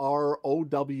Arowana,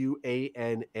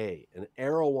 an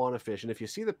arowana fish. And if you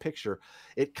see the picture,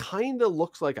 it kind of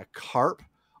looks like a carp,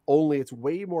 only it's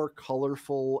way more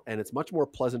colorful and it's much more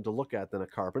pleasant to look at than a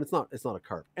carp. And it's not a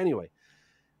carp. Anyway,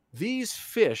 these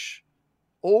fish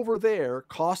over there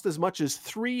cost as much as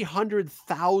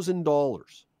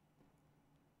 $300,000.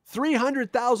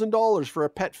 $300,000 for a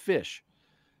pet fish.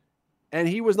 And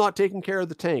he was not taking care of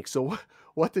the tank. So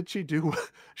what did she do?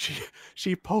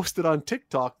 She posted on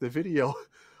TikTok the video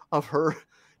of her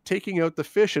taking out the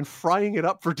fish and frying it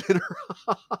up for dinner.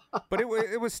 But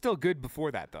it was still good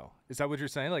before that, though. Is that what you're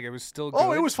saying? Like, it was still good?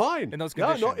 Oh, it was fine. In those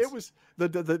conditions? No, it was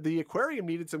the aquarium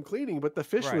needed some cleaning, but the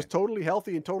fish was totally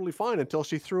healthy and totally fine until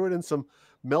she threw it in some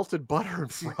melted butter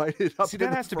and fried it up. See,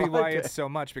 that has to be why it's so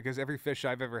much, because every fish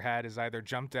I've ever had is either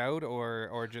jumped out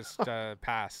or just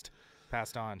passed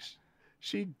on.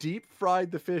 She deep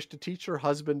fried the fish to teach her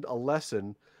husband a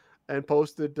lesson and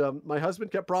posted, my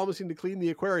husband kept promising to clean the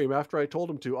aquarium after I told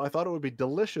him to. I thought it would be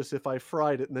delicious if I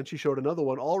fried it. And then she showed another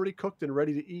one already cooked and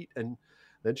ready to eat. And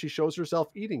then she shows herself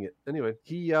eating it. Anyway,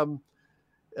 he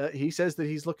says that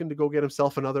he's looking to go get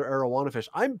himself another arowana fish.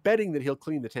 I'm betting that he'll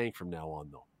clean the tank from now on,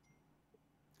 though.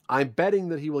 I'm betting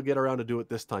that he will get around to do it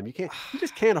this time. You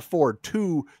just can't afford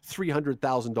two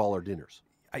 $300,000 dinners.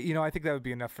 I think that would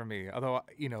be enough for me. Although,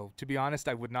 to be honest,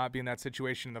 I would not be in that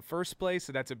situation in the first place,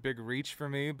 so that's a big reach for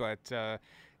me. But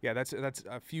that's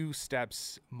a few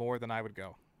steps more than I would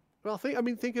go. Well,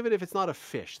 think of it if it's not a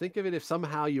fish. Think of it if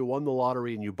somehow you won the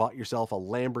lottery and you bought yourself a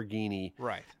Lamborghini,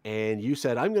 right? And you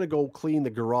said, "I'm going to go clean the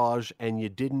garage," and you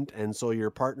didn't, and so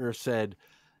your partner said,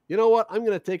 "You know what? I'm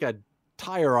going to take a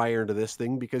tire iron to this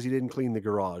thing because you didn't clean the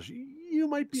garage." You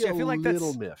might be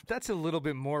little miffed. That's a little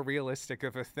bit more realistic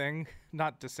of a thing.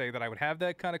 Not to say that I would have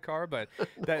that kind of car, but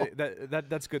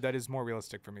that's good. That is more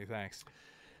realistic for me. Thanks.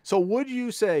 So would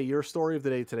you say your story of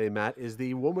the day today, Matt, is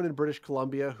the woman in British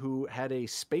Columbia who had a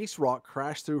space rock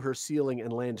crash through her ceiling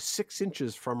and land 6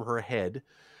 inches from her head?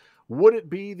 Would it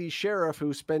be the sheriff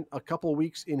who spent a couple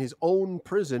weeks in his own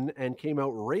prison and came out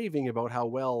raving about how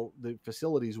well the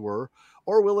facilities were?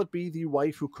 Or will it be the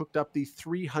wife who cooked up the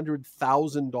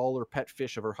 $300,000 pet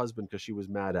fish of her husband because she was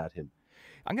mad at him?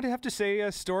 I'm going to have to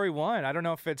say story one. I don't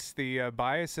know if it's the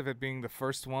bias of it being the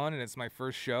first one and it's my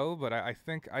first show, but I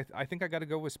think I got to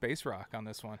go with Space Rock on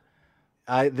this one.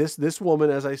 This woman,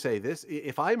 as I say,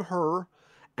 if I'm her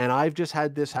and I've just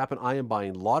had this happen, I am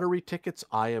buying lottery tickets.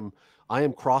 I am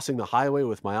crossing the highway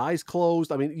with my eyes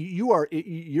closed. I mean,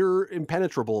 you're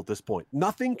impenetrable at this point.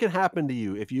 Nothing can happen to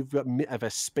you if a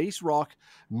space rock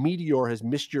meteor has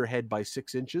missed your head by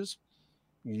 6 inches.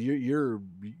 You're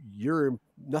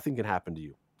nothing can happen to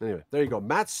you. Anyway, there you go.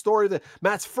 Matt's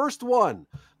first one.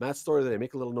 Matt's story of the day.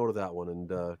 Make a little note of that one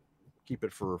and keep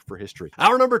it for history.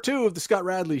 Hour number 2 of the Scott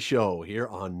Radley Show here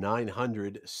on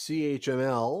 900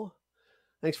 CHML.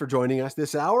 Thanks for joining us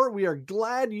this hour. We are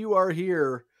glad you are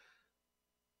here.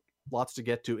 Lots to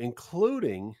get to,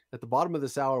 including at the bottom of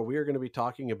this hour, we are going to be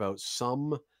talking about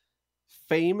some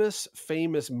famous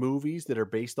movies that are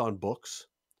based on books,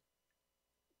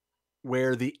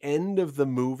 where the end of the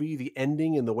movie, the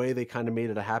ending and the way they kind of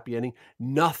made it a happy ending,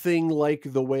 nothing like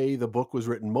the way the book was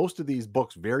written. Most of these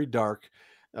books, very dark.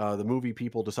 The movie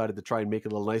people decided to try and make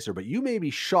it a little nicer, but you may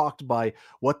be shocked by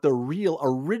what the real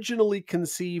originally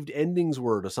conceived endings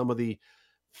were to some of the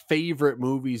favorite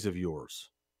movies of yours,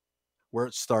 where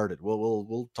it started.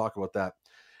 We'll talk about that.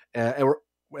 And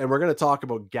we're going to talk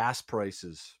about gas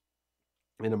prices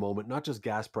in a moment. Not just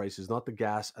gas prices, not the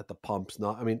gas at the pumps.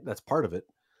 That's part of it.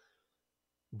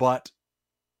 But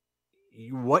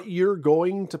what you're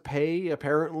going to pay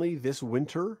apparently this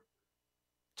winter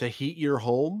to heat your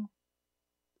home,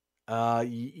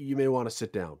 you may want to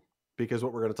sit down, because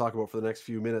what we're going to talk about for the next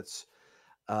few minutes,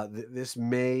 this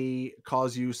may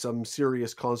cause you some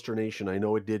serious consternation. I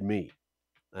know it did me.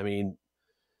 I mean,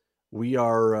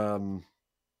 we're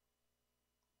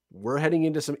heading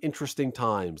into some interesting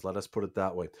times. Let us put it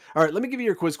that way. All right, let me give you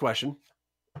your quiz question.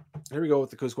 Here we go with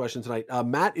the quiz question tonight.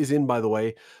 Matt is in, by the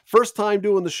way. First time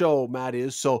doing the show, Matt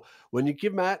is. So when you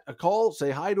give Matt a call,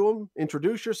 say hi to him,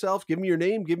 introduce yourself, give him your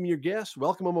name, give him your guess,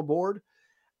 welcome him aboard.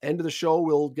 End of the show,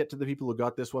 we'll get to the people who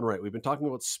got this one right. We've been talking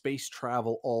about space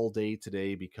travel all day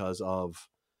today because of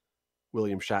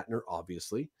William Shatner,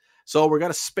 obviously. So we've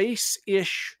got a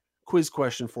space-ish quiz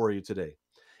question for you today.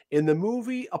 In the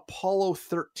movie Apollo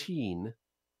 13,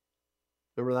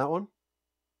 remember that one?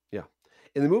 Yeah.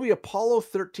 In the movie Apollo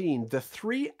 13, the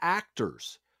 3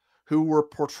 actors who were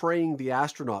portraying the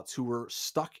astronauts who were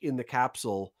stuck in the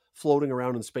capsule floating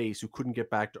around in space who couldn't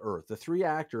get back to Earth, the 3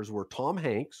 actors were Tom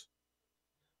Hanks,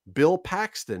 Bill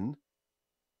Paxton,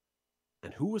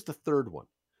 and who was the third one?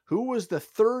 Who was the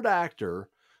third actor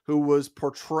who was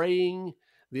portraying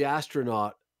the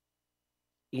astronaut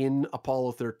in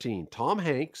Apollo 13? Tom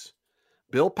Hanks,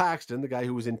 Bill Paxton, the guy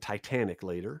who was in Titanic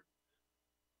later,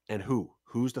 and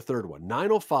who's the third one?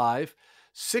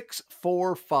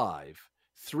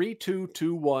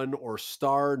 905-645-3221 or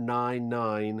star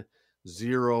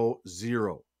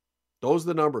 9900. Those are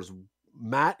the numbers.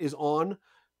 Matt is on.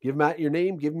 Give Matt your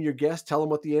name, give him your guess, tell him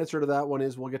what the answer to that one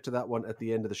is. We'll get to that one at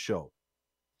the end of the show.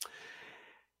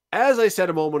 As I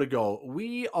said a moment ago,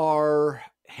 we are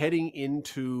heading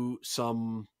into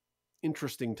some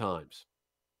interesting times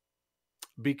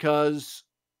because,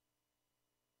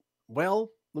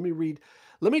 well, let me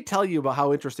tell you about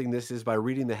how interesting this is by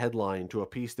reading the headline to a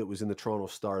piece that was in the Toronto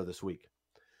Star this week.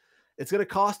 It's going to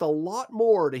cost a lot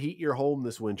more to heat your home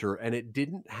this winter, and it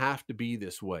didn't have to be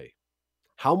this way.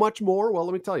 How much more? Well,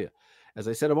 let me tell you. As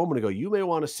I said a moment ago, you may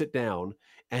want to sit down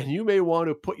and you may want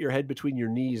to put your head between your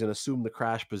knees and assume the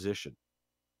crash position.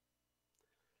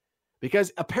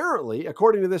 Because apparently,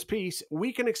 according to this piece,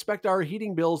 we can expect our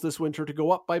heating bills this winter to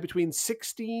go up by between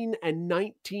 16 and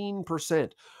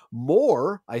 19%.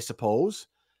 More, I suppose,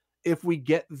 if we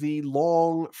get the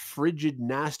long, frigid,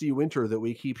 nasty winter that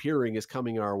we keep hearing is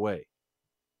coming our way.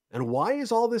 And why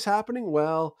is all this happening?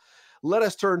 Well, let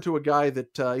us turn to a guy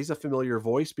that he's a familiar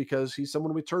voice because he's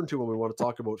someone we turn to when we want to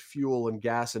talk about fuel and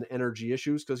gas and energy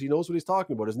issues because he knows what he's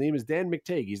talking about. His name is Dan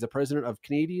McTeague. He's the president of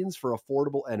Canadians for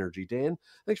Affordable Energy. Dan,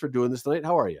 thanks for doing this tonight.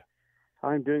 How are you?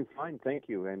 I'm doing fine, thank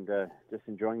you, and just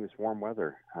enjoying this warm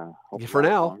weather. For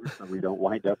now. So we don't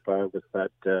wind up with that,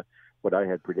 what I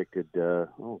had predicted, a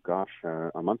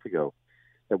month ago,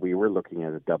 that we were looking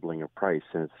at a doubling of price,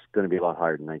 and it's going to be a lot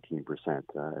higher than 19%.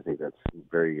 I think that's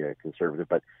very conservative,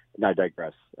 but I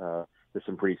digress. There's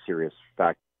some pretty serious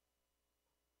facts.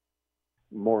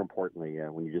 More importantly,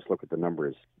 when you just look at the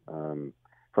numbers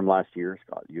from last year,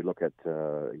 Scott, you look at,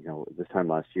 this time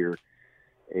last year,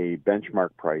 a benchmark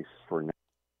price for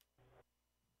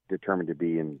determined to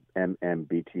be in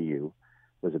MMBTU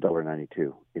was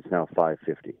 $1.92. It's now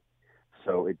 $5.50.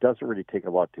 So it doesn't really take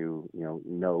a lot to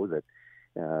know that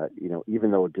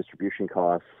even though distribution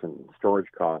costs and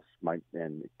storage costs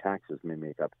and taxes may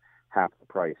make up half the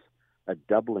price, a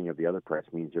doubling of the other price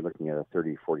means you're looking at a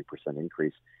 30-40%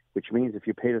 increase, which means if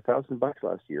you paid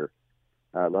 $1,000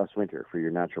 last winter for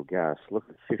your natural gas, look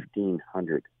at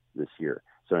 $1,500 this year.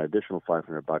 So an additional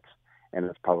 $500, and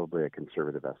it's probably a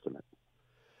conservative estimate.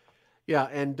 Yeah,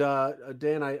 and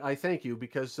Dan, I thank you,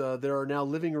 because there are now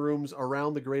living rooms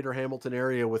around the greater Hamilton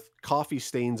area with coffee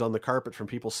stains on the carpet from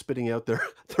people spitting out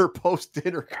their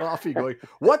post-dinner coffee going,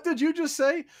 what did you just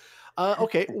say?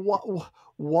 Okay,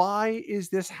 why is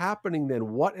this happening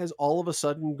then? What has all of a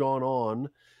sudden gone on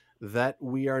that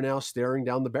we are now staring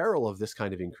down the barrel of this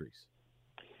kind of increase?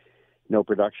 No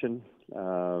production.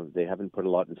 They haven't put a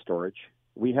lot in storage.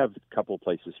 We have a couple of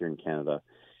places here in Canada,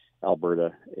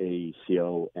 Alberta,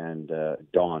 AECO, and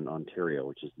Dawn, Ontario,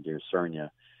 which is near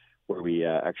Sarnia, where we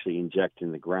actually inject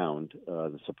in the ground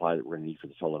the supply that we're going to need for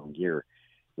the following year.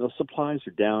 Those supplies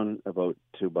are down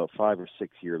to about 5 or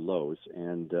 6 year lows,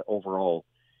 and overall,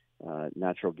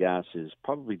 natural gas is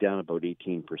probably down about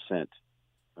 18%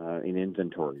 in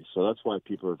inventory. So that's why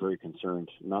people are very concerned,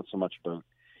 not so much about,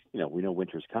 we know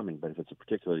winter's coming, but if it's a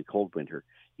particularly cold winter,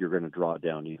 you're going to draw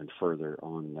down even further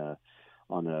on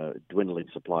a dwindling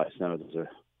supplies. Now, there's a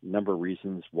number of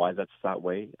reasons why that's that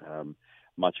way.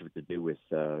 Much of it to do with,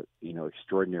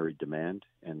 extraordinary demand.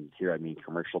 And here I mean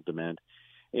commercial demand.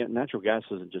 Natural gas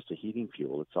isn't just a heating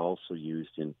fuel. It's also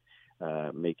used in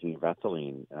making of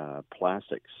ethylene,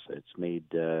 plastics. It's made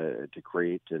to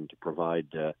create and to provide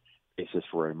basis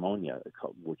for ammonia,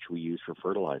 which we use for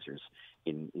fertilizers,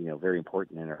 very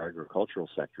important in our agricultural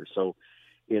sector. So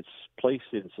its place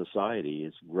in society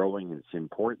is growing in its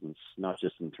importance, not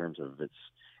just in terms of its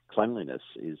cleanliness,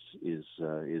 is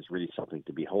really something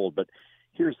to behold. But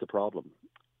here's the problem.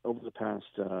 Over the past,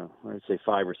 I'd say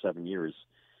 5 or 7 years,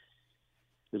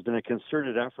 there's been a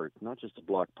concerted effort, not just to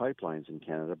block pipelines in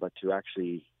Canada, but to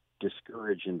actually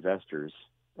discourage investors.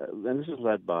 And this is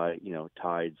led by,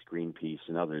 Tides, Greenpeace,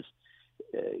 and others,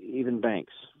 even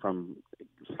banks, from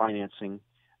financing,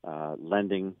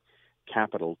 lending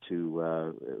capital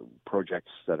to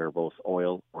projects that are both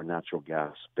oil or natural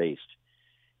gas based.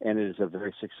 And it is a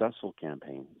very successful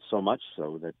campaign, so much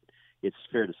so that it's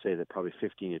fair to say that probably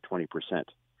 15 to 20%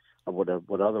 of what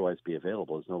would otherwise be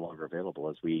available is no longer available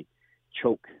as we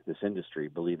choke this industry,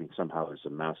 believing somehow there's a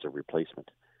massive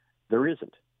replacement. There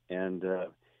isn't. And,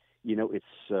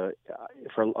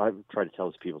 I've tried to tell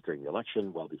this people during the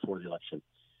election, well before the election,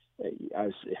 I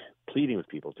was pleading with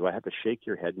people, do I have to shake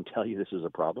your head and tell you this is a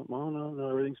problem? Oh, no,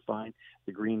 everything's fine.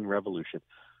 The green revolution.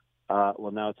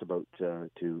 Well, now it's about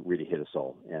to really hit us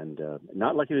all. And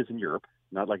not like it is in Europe,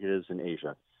 not like it is in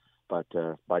Asia, but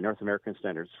by North American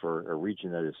standards, for a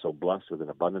region that is so blessed with an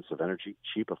abundance of energy,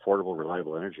 cheap, affordable,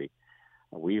 reliable energy,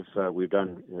 we've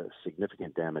done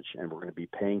significant damage, and we're going to be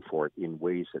paying for it in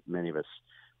ways that many of us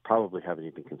probably haven't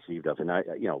even conceived of. And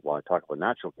while I talk about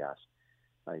natural gas,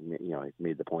 I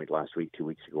made the point last week, 2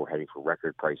 weeks ago, we're heading for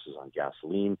record prices on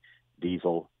gasoline,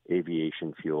 diesel,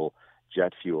 aviation fuel,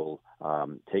 jet fuel.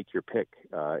 Take your pick.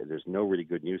 There's no really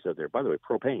good news out there. By the way,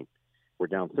 propane, we're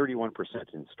down 31%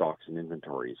 in stocks and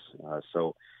inventories.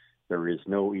 So there is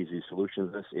no easy solution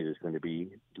to this. It is going to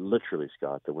be literally,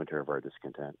 Scott, the winter of our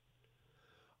discontent.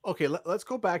 Okay, let's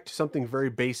go back to something very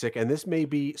basic, and this may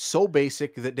be so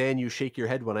basic that, Dan, you shake your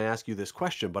head when I ask you this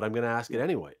question, but I'm going to ask it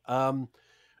anyway.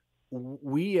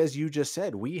 We, as you just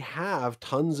said, we have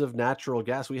tons of natural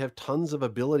gas. We have tons of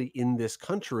ability in this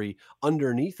country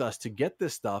underneath us to get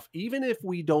this stuff, even if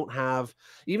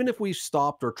we've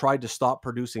stopped or tried to stop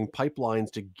producing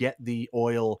pipelines to get the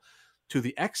oil to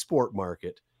the export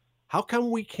market. How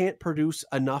come we can't produce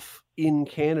enough in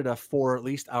Canada for at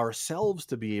least ourselves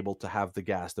to be able to have the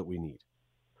gas that we need?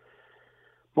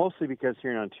 Mostly because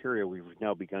here in Ontario, we've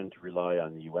now begun to rely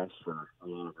on the U.S. for a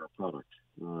lot of our product.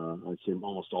 I'd say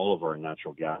almost all of our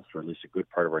natural gas, or at least a good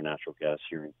part of our natural gas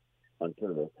here in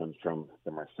Ontario, comes from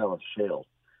the Marcellus Shale,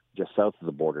 just south of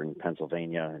the border in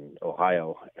Pennsylvania and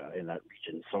Ohio, in that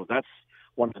region. So that's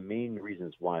one of the main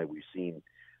reasons why we've seen,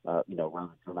 rather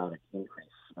dramatic increase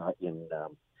in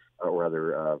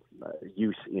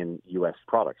use in U.S.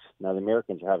 products. Now, the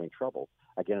Americans are having trouble.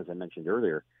 Again, as I mentioned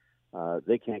earlier,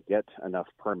 they can't get enough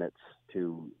permits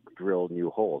to drill new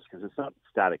holes, because it's not a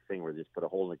static thing where they just put a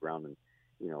hole in the ground and,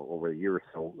 over a year or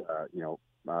so,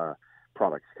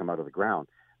 products come out of the ground.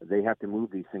 They have to move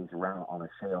these things around on a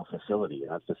shale facility.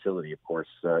 And that facility, of course,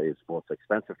 is both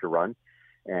expensive to run,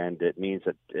 and it means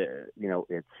that,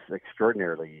 it's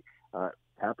extraordinarily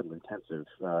capital intensive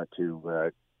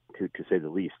to to say the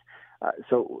least.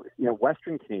 So,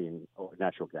 Western Canadian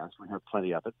natural gas, we have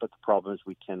plenty of it, but the problem is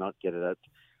we cannot get it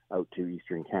out to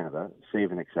Eastern Canada,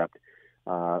 save and except,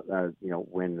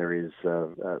 when there is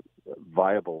a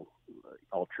viable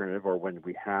alternative, or when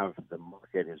we have the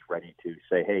market is ready to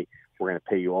say, hey, we're going to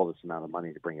pay you all this amount of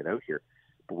money to bring it out here.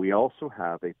 But we also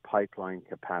have a pipeline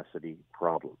capacity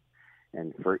problem.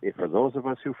 And for those of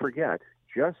us who forget,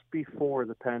 just before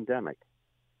the pandemic,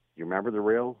 you remember the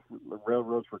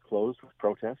railroads were closed with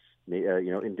protests,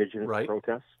 indigenous right.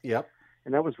 protests? Yep.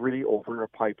 And that was really over a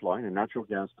pipeline, a natural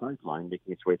gas pipeline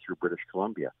making its way through British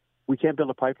Columbia. We can't build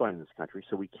a pipeline in this country,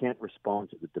 so we can't respond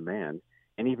to the demand.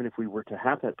 And even if we were to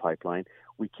have that pipeline,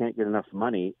 we can't get enough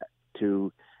money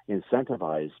to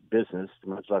incentivize business,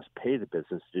 much less pay the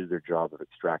business to do their job of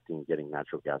extracting and getting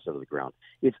natural gas out of the ground.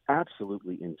 It's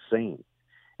absolutely insane.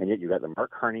 And yet you've got the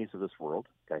Mark Carneys of this world,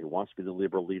 guy who wants to be the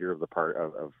Liberal leader of the part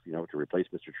of to replace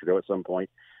Mr. Trudeau at some point.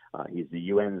 He's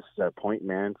the UN's point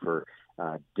man for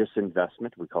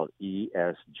disinvestment. We call it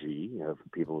ESG.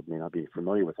 People may not be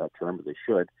familiar with that term, but they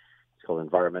should. It's called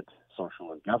environment,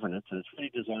 social, and governance. And it's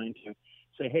really designed to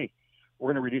say, hey,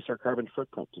 we're going to reduce our carbon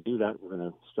footprint. To do that, we're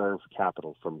going to starve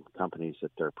capital from companies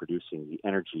that are producing the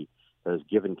energy that has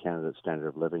given Canada its standard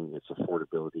of living, its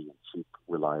affordability, and cheap,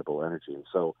 reliable energy. And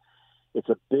so it's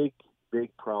a big,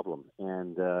 big problem.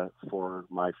 And for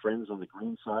my friends on the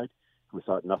green side who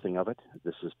thought nothing of it,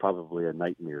 this is probably a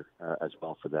nightmare as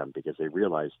well for them, because they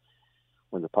realize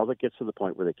when the public gets to the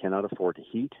point where they cannot afford to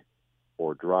heat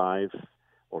or drive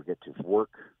or get to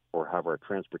work or have our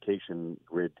transportation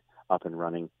grid up and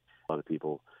running, a lot of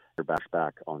people are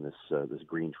back on this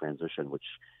green transition, which,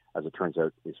 as it turns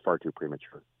out, is far too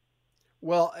premature.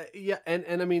 Well, yeah,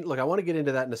 and I mean, look, I want to get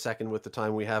into that in a second with the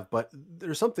time we have, but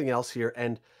there's something else here,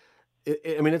 and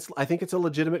I think it's a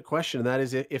legitimate question, and that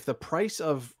is, if the price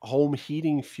of home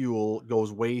heating fuel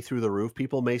goes way through the roof,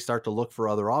 people may start to look for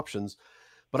other options.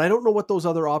 But I don't know what those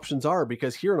other options are,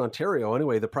 because here in Ontario,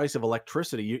 anyway, the price of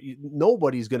electricity,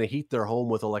 nobody's going to heat their home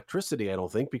with electricity, I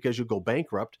don't think, because you go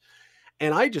bankrupt.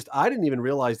 And I didn't even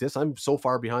realize this. I'm so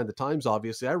far behind the times,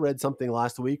 obviously. I read something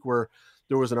last week where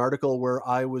there was an article where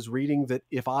I was reading that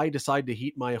if I decide to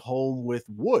heat my home with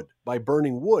wood, by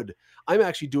burning wood, I'm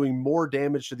actually doing more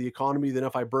damage to the economy than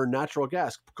if I burn natural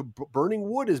gas. Burning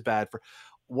wood is bad for.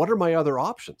 What are my other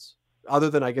options other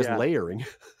than, I guess, layering?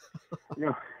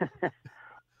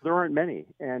 There aren't many.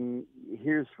 And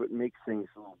here's what makes things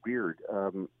a little weird.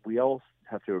 We all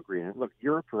have to agree. And look,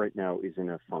 Europe right now is in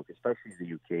a funk, especially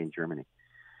the UK and Germany.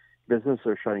 Businesses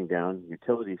are shutting down.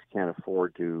 Utilities can't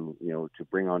afford to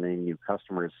bring on any new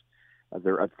customers.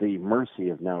 They're at the mercy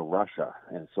of now Russia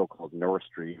and so-called Nord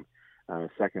Stream,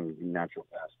 second natural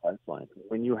gas pipeline.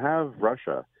 When you have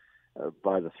Russia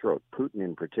by the throat, Putin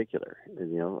in particular,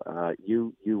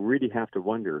 you really have to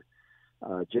wonder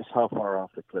just how far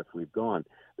off the cliff we've gone.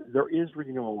 There is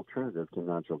really no alternative to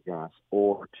natural gas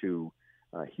or to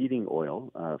heating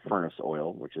oil, furnace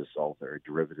oil, which is also a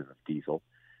derivative of diesel,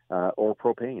 or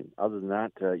propane. Other than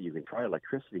that, you can try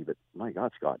electricity, but my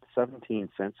God, Scott, 17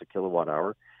 cents a kilowatt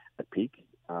hour at peak.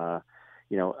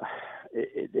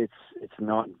 It's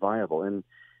not viable. And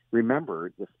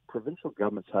remember, the provincial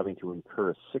government's having to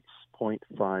incur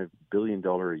 $6.5 billion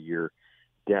a year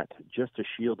debt just to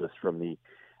shield us from the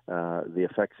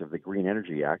effects of the Green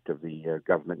Energy Act of the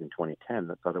government in 2010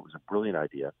 that thought it was a brilliant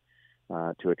idea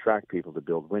to attract people to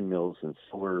build windmills and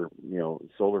solar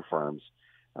farms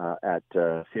at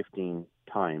 15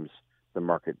 times the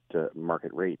market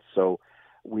rate. So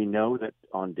we know that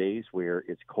on days where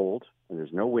it's cold and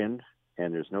there's no wind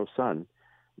and there's no sun,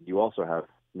 you also have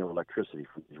no electricity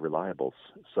from these reliables.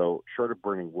 So short of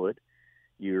burning wood,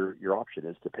 your option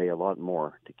is to pay a lot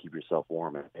more to keep yourself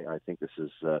warm. And I think this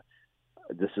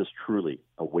is truly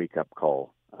a wake-up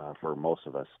call for most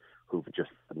of us who've just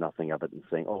had nothing of it and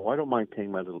saying, oh, I don't mind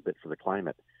paying my little bit for the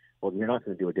climate. Well, you're not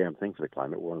going to do a damn thing for the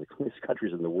climate. We're one of the cleanest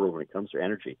countries in the world when it comes to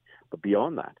energy. But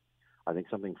beyond that, I think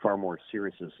something far more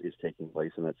serious is taking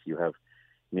place, and that's you have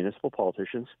municipal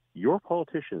politicians, your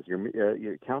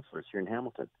councillors here in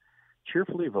Hamilton,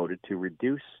 cheerfully voted to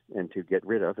reduce and to get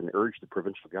rid of and urge the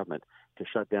provincial government to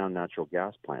shut down natural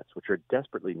gas plants, which are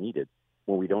desperately needed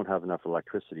when we don't have enough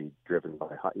electricity driven by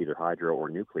either hydro or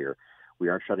nuclear. We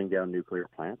are shutting down nuclear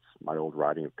plants. My old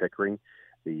riding of Pickering,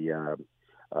 the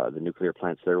nuclear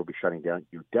plants there will be shutting down.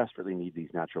 You desperately need these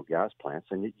natural gas plants,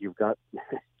 and you've got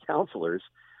councillors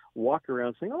walk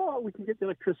around saying, oh, we can get the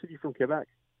electricity from Quebec.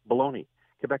 Baloney.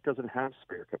 Quebec doesn't have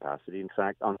spare capacity. In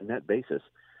fact, on a net basis,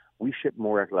 we ship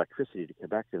more electricity to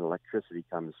Quebec than electricity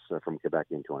comes from Quebec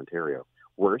into Ontario.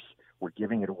 Worse, we're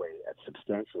giving it away at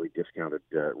substantially discounted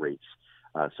rates.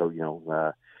 So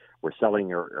we're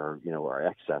selling our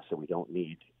excess that we don't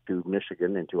need to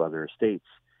Michigan and to other states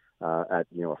at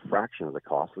a fraction of the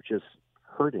cost, which is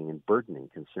hurting and burdening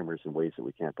consumers in ways that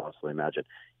we can't possibly imagine.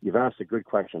 You've asked a good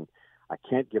question. I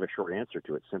can't give a short answer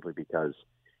to it simply because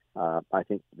I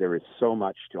think there is so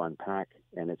much to unpack,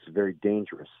 and it's a very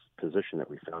dangerous position that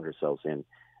we found ourselves in,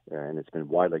 and it's been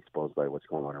widely exposed by what's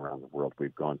going on around the world.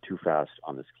 We've gone too fast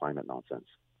on this climate nonsense.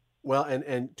 Well,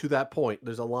 and to that point,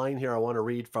 there's a line here I want to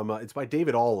read from, it's by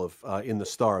David Olive in The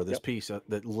Star, this piece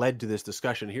that led to this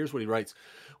discussion. Here's what he writes.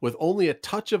 With only a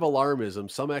touch of alarmism,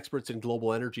 some experts in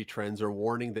global energy trends are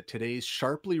warning that today's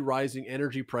sharply rising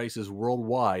energy prices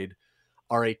worldwide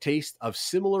are a taste of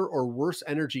similar or worse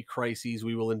energy crises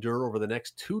we will endure over the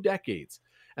next 2 decades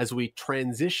as we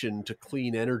transition to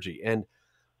clean energy. And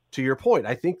to your point,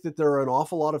 I think that there are an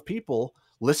awful lot of people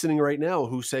listening right now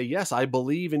who say, yes, I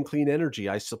believe in clean energy.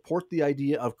 I support the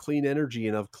idea of clean energy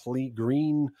and of clean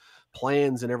green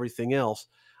plans and everything else.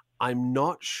 I'm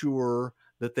not sure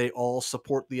that they all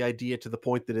support the idea to the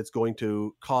point that it's going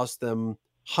to cost them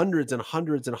hundreds and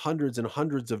hundreds and hundreds and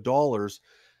hundreds of dollars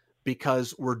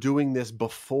because we're doing this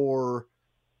before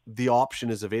the option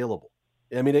is available.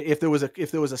 I mean, if there was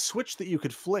a switch that you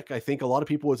could flick, I think a lot of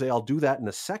people would say, I'll do that in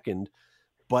a second.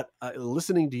 But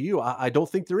listening to you, I don't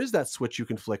think there is that switch you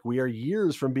can flick. We are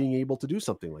years from being able to do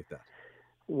something like that.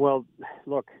 Well,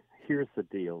 look, here's the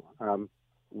deal.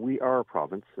 We are a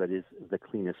province that is the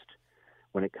cleanest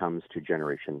when it comes to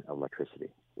generation of electricity.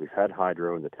 We've had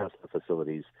hydro in the Tesla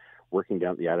facilities working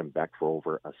down at the Adam Beck for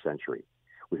over a century.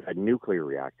 We've had nuclear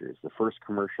reactors, the first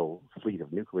commercial fleet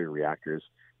of nuclear reactors,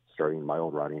 starting in my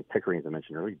old riding in Pickering, as I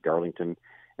mentioned earlier, Darlington,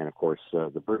 and of course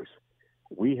the Bruce.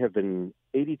 We have been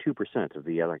 82% of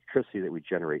the electricity that we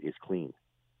generate is clean.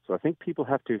 So I think people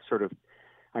have to sort of,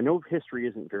 I know history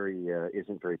isn't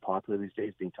very popular these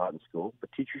days being taught in school,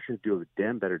 but teachers should do a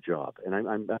damn better job. And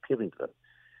I'm appealing to them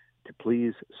to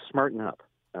please smarten up,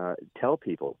 tell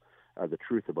people the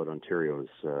truth about Ontario's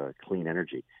clean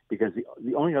energy, because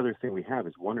the only other thing we have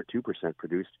is 1 or 2%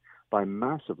 produced by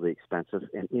massively expensive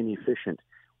and inefficient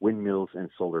windmills and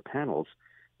solar panels.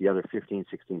 The other 15,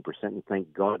 16%, and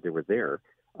thank God they were there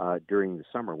during the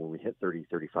summer when we hit 30,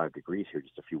 35 degrees here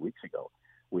just a few weeks ago.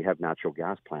 We have natural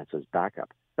gas plants as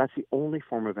backup. That's the only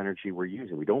form of energy we're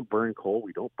using. We don't burn coal,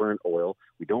 we don't burn oil,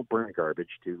 we don't burn garbage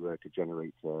to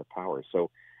generate power. So,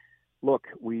 look,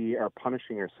 we are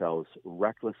punishing ourselves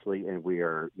recklessly, and we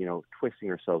are,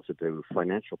 twisting ourselves into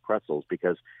financial pretzels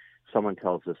because someone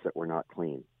tells us that we're not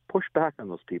clean. Push back on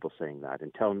those people saying that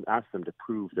and ask them to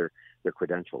prove their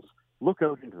credentials. Look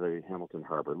out into the Hamilton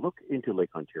Harbor. Look into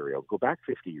Lake Ontario. Go back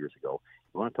 50 years ago.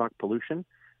 You want to talk pollution?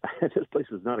 This place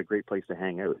was not a great place to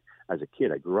hang out as a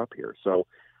kid. I grew up here. So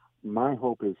my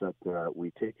hope is that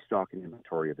we take stock and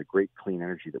inventory of the great clean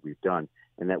energy that we've done,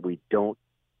 and that we don't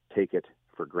take it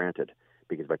for granted.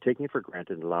 Because by taking it for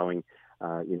granted and allowing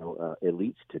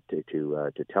elites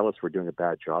to tell us we're doing a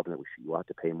bad job and that we ought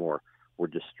to pay more, we're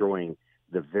destroying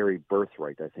the very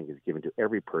birthright I think is given to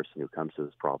every person who comes to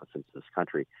this province and to this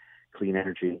country. Clean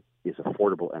energy is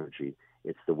affordable energy.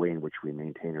 It's the way in which we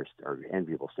maintain our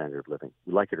enviable standard of living.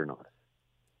 We like it or not.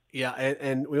 Yeah,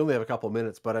 and we only have a couple of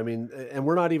minutes, but I mean, and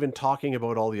we're not even talking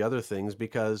about all the other things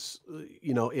because,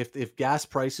 if gas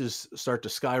prices start to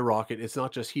skyrocket, it's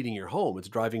not just heating your home, it's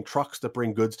driving trucks that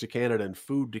bring goods to Canada and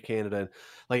food to Canada. And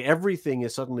like everything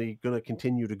is suddenly going to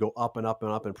continue to go up and up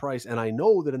and up in price. And I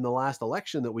know that in the last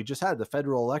election that we just had, the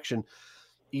federal election,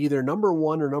 either number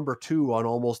 1 or number 2 on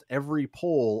almost every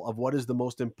poll of what is the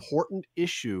most important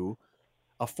issue,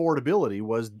 affordability,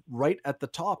 was right at the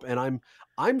top. And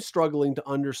I'm struggling to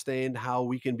understand how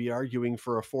we can be arguing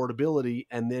for affordability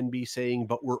and then be saying,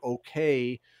 but we're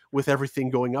okay with everything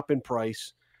going up in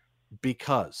price,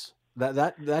 because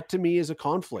that to me is a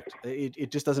conflict.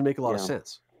 It just doesn't make a lot of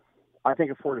sense. I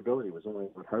think affordability was only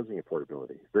about housing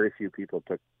affordability. Very few people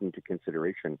took into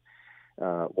consideration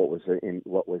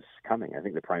what was coming. I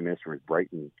think the Prime Minister was bright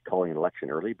in calling an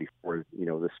election early before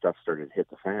this stuff started to hit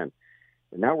the fan.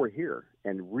 And now we're here,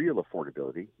 and real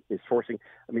affordability is forcing.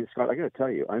 I mean, Scott, I got to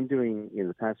tell you, I'm doing in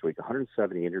the past week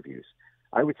 170 interviews.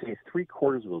 I would say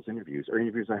 3/4 of those interviews are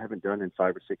interviews I haven't done in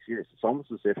 5 or 6 years. It's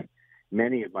almost as if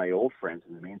many of my old friends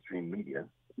in the mainstream media,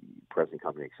 present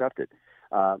company accepted,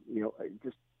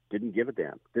 just didn't give a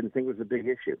damn. Didn't think it was a big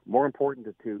issue. More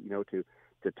important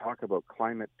to talk about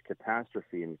climate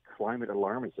catastrophe and climate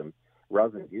alarmism,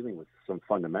 rather than dealing with some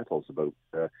fundamentals about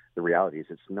the realities.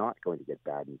 It's not going to get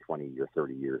bad in 20 or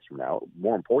 30 years from now.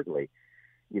 More importantly,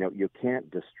 you can't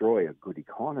destroy a good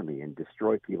economy and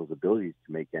destroy people's abilities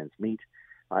to make ends meet,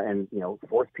 and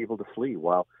force people to flee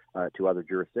to other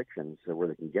jurisdictions where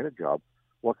they can get a job,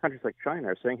 Well, countries like China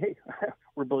are saying, hey,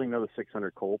 we're building another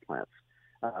 600 coal plants.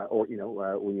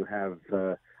 When you have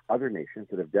other nations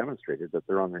that have demonstrated that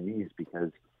they're on their knees because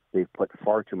they've put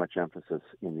far too much emphasis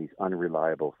in these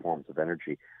unreliable forms of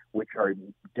energy, which are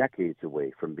decades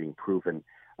away from being proven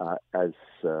as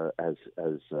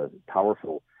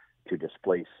powerful to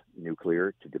displace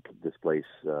nuclear, to displace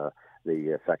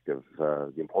the effect of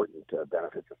the important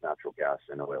benefits of natural gas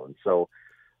and oil. And so,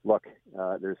 look,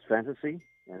 there's fantasy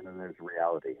and then there's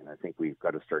reality. And I think we've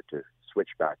got to start to switch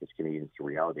back as Canadians to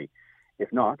reality.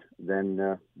 If not,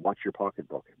 then watch your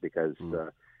pocketbook, because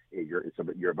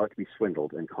you're about to be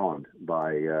swindled and conned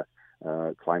by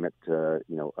climate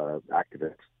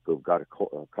activists who've got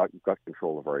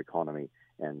control of our economy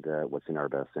and what's in our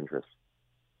best interest.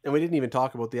 And we didn't even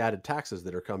talk about the added taxes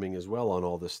that are coming as well on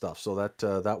all this stuff. So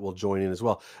that will join in as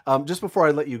well. Just before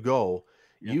I let you go,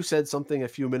 you said something a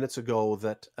few minutes ago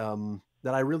that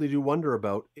I really do wonder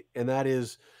about, and that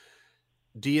is,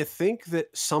 do you think that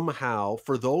somehow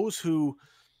for those who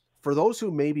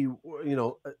maybe,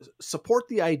 support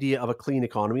the idea of a clean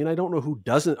economy, and I don't know who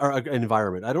doesn't, or an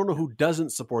environment, I don't know who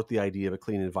doesn't support the idea of a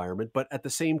clean environment, but at the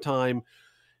same time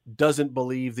doesn't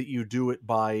believe that you do it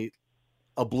by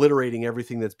obliterating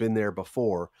everything that's been there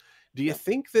before. Do you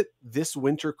think that this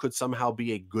winter could somehow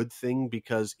be a good thing?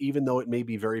 Because even though it may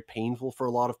be very painful for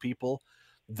a lot of people,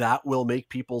 that will make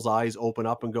people's eyes open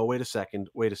up and go, wait a second,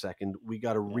 we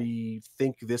got to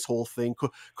rethink this whole thing.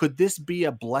 Could this be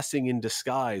a blessing in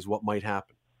disguise, what might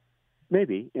happen?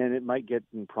 Maybe, and it might get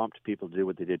and prompt people to do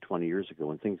what they did 20 years ago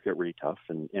when things got really tough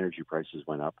and energy prices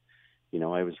went up.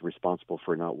 I was responsible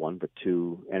for not one, but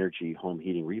 2 energy home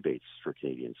heating rebates for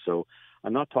Canadians. So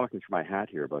I'm not talking through my hat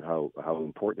here about how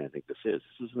important I think this is.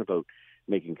 This isn't about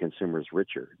making consumers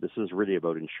richer. This is really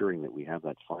about ensuring that we have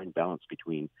that fine balance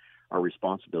between our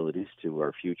responsibilities to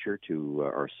our future, to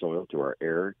our soil, to our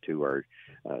air, to our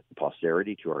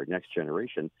posterity, to our next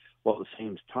generation, while at the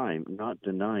same time not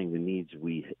denying the needs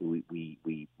we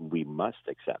must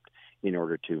accept in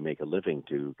order to make a living,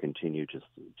 to continue to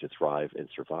thrive and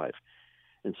survive.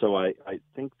 And so I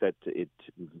think that it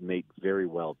may very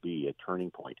well be a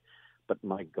turning point. But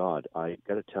my God, I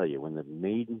got to tell you, when the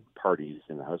main parties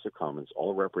in the House of Commons,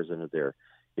 all represented there,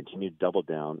 continue to double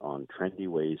down on trendy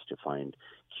ways to find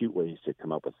cute ways to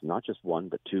come up with not just 1,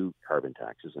 but 2 carbon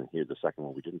taxes. And here, the second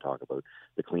one we didn't talk about,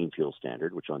 the Clean Fuel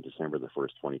Standard, which on December the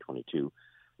 1st, 2022,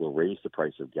 will raise the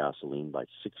price of gasoline by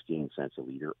 16 cents a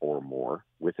liter or more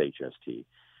with HST.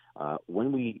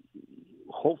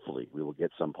 Hopefully we will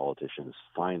get some politicians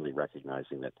finally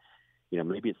recognizing that,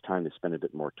 maybe it's time to spend a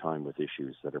bit more time with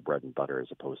issues that are bread and butter as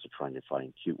opposed to trying to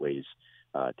find cute ways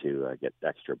to get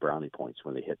extra brownie points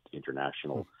when they hit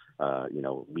international,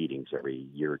 meetings every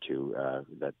year or two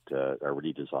that are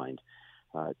really designed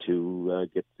to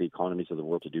get the economies of the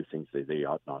world to do things they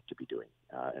ought not to be doing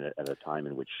at a time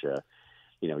in which,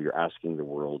 you're asking the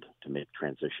world to make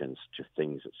transitions to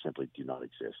things that simply do not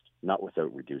exist, not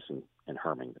without reducing and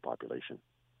harming the population.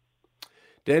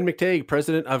 Dan McTeague,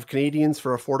 President of Canadians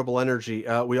for Affordable Energy.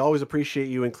 We always appreciate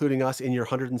you including us in your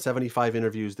 175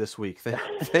 interviews this week.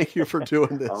 Thank you for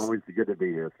doing this. Always good to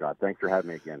be here, Scott. Thanks for having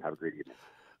me again. Have a great evening.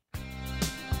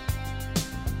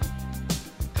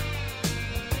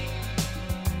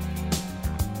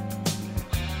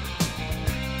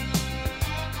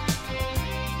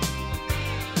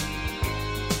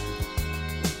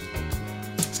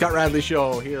 Scott Radley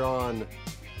Show here on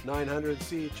 900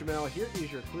 CHML. Here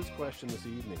is your quiz question this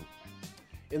evening.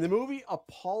 In the movie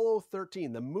Apollo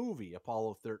 13, because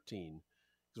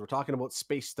we're talking about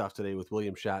space stuff today with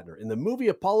William Shatner. In the movie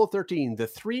Apollo 13, the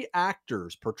 3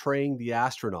 actors portraying the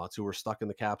astronauts who were stuck in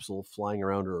the capsule flying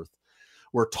around Earth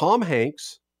were Tom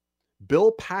Hanks,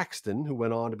 Bill Paxton, who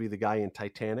went on to be the guy in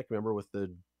Titanic. Remember,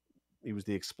 he was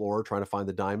the explorer trying to find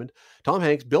the diamond. Tom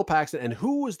Hanks, Bill Paxton, and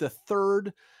who was the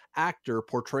third actor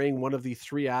portraying one of the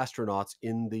 3 astronauts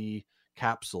in the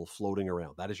capsule floating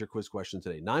around? That is your quiz question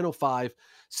today.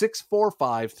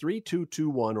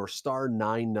 905-645-3221 or star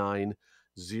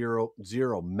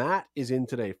 9900. Matt is in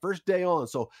today. First day on.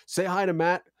 So say hi to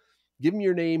Matt. Give him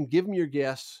your name. Give him your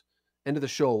guess. End of the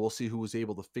show, we'll see who was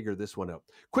able to figure this one out.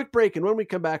 Quick break, and when we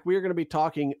come back, we are going to be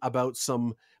talking about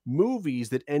some movies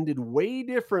that ended way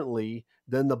differently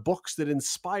than the books that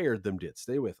inspired them did.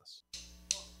 Stay with us.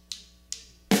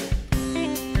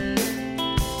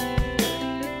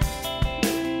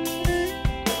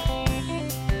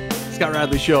 Scott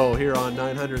Radley Show here on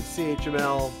 900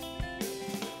 CHML.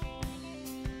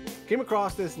 Came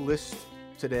across this list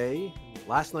today, late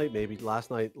last night,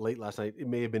 it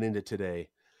may have been into today,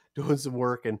 doing some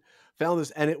work and found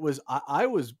this, and I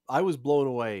was blown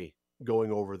away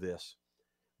going over this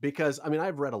because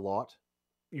I've read a lot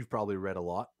You've probably read a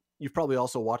lot. You've probably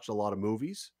also watched a lot of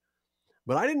movies.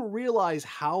 But I didn't realize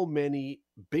how many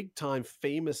big time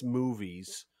famous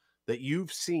movies that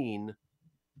you've seen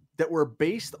that were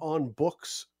based on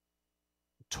books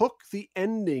took the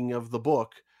ending of the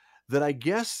book that I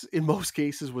guess in most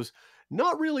cases was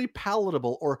not really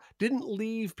palatable or didn't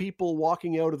leave people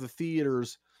walking out of the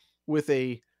theaters with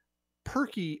a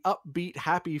perky, upbeat,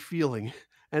 happy feeling.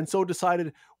 And so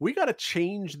decided we got to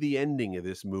change the ending of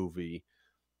this movie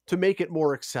to make it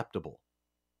more acceptable,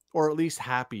 or at least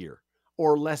happier,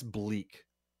 or less bleak.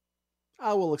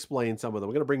 I will explain some of them.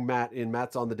 We're going to bring Matt in.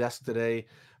 Matt's on the desk today.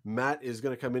 Matt is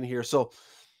going to come in here. So,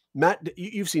 Matt,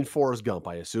 you've seen Forrest Gump,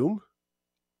 I assume.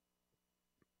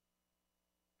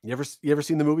 You ever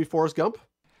seen the movie Forrest Gump?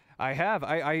 I have.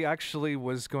 I actually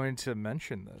was going to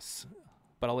mention this,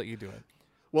 but I'll let you do it.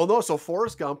 Well, no. So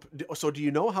Forrest Gump. So do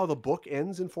you know how the book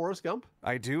ends in Forrest Gump?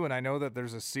 I do, and I know that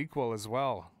there's a sequel as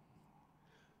well.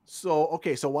 So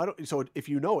okay. So if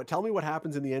you know it, tell me what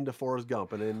happens in the end of Forrest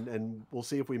Gump, and we'll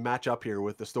see if we match up here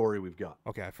with the story we've got.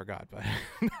 Okay, I forgot, but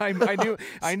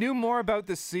I knew more about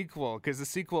the sequel because the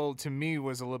sequel to me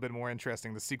was a little bit more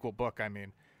interesting. The sequel book, I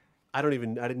mean. I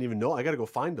didn't even know. I got to go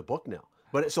find the book now.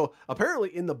 But so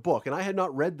apparently in the book, and I had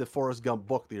not read the Forrest Gump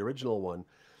book, the original one,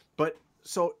 but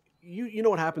so you know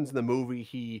what happens in the movie?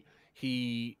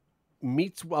 He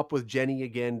meets up with Jenny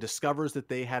again, discovers that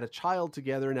they had a child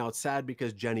together. Now it's sad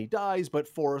because Jenny dies, but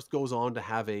Forrest goes on to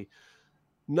have a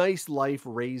nice life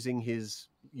raising his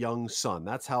young son.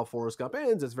 That's how Forrest Gump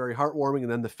ends. It's very heartwarming,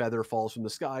 and then the feather falls from the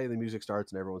sky and the music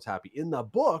starts and everyone's happy. In the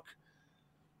book,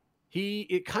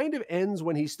 it kind of ends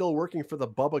when he's still working for the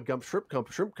Bubba Gump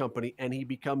Shrimp Company, and he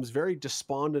becomes very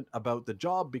despondent about the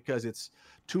job because it's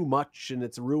too much and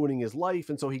it's ruining his life.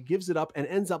 And so he gives it up and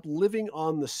ends up living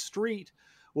on the street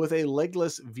with a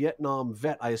legless Vietnam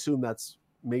vet. I assume that's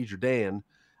Major Dan,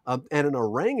 and an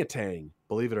orangutan,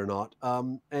 believe it or not.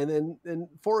 And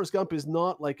Forrest Gump is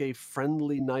not like a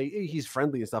friendly night. He's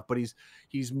friendly and stuff, but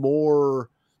he's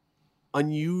more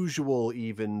unusual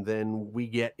even than we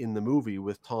get in the movie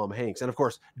with Tom Hanks. And of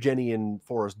course, Jenny and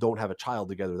Forrest don't have a child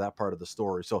together, that part of the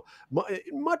story. So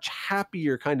much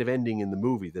happier kind of ending in the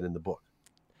movie than in the book.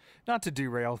 Not to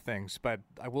derail things, but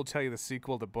I will tell you the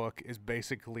sequel to the book is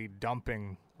basically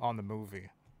dumping on the movie.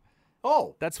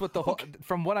 Oh, that's what the whole,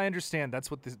 from what I understand, that's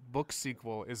what the book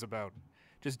sequel is about.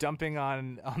 Just dumping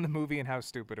on the movie and how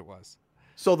stupid it was.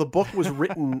 So the book was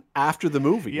written after the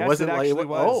movie. Yes, wasn't it actually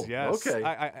was. Oh, yes. Okay.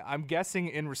 I'm guessing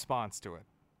in response to it.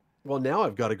 Well, now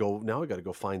I've got to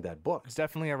go find that book. It's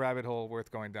definitely a rabbit hole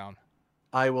worth going down.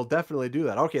 I will definitely do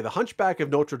that. Okay, The Hunchback of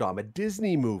Notre Dame, a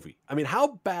Disney movie. I mean,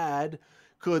 how bad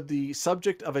could the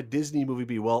subject of a Disney movie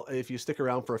be? Well, if you stick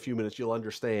around for a few minutes, you'll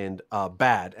understand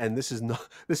bad. And this is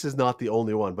not the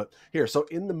only one. But here, so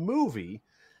in the movie,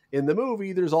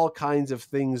 there's all kinds of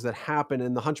things that happen,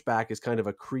 and the Hunchback is kind of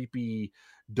a creepy,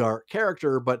 dark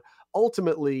character, but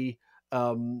ultimately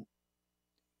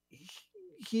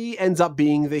he ends up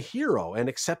being the hero and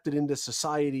accepted into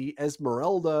society.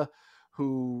 Esmeralda,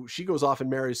 who she goes off and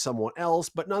marries someone else,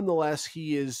 but nonetheless,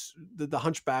 he is the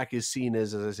Hunchback is seen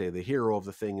as I say, the hero of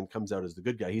the thing and comes out as the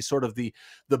good guy. He's sort of the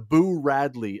Boo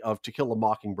Radley of To Kill a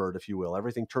Mockingbird, if you will.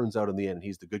 Everything turns out in the end, and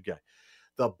he's the good guy.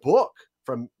 The book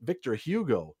from Victor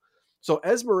Hugo. So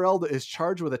Esmeralda is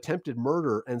charged with attempted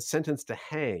murder and sentenced to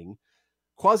hang.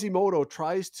 Quasimodo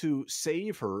tries to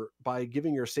save her by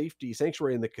giving her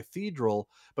sanctuary in the cathedral,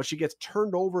 but she gets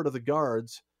turned over to the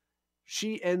guards.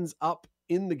 She ends up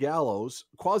in the gallows.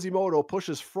 Quasimodo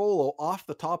pushes Frollo off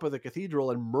the top of the cathedral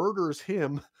and murders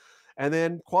him. And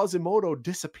then Quasimodo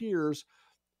disappears,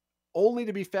 only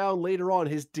to be found later on.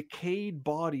 His decayed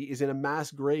body is in a mass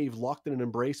grave locked in an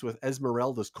embrace with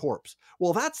Esmeralda's corpse.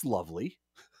 Well, that's lovely.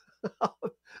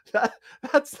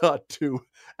 That's not too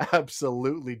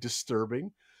absolutely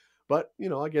disturbing, but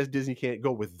I guess Disney can't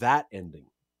go with that ending,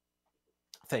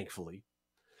 thankfully.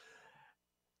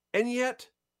 And yet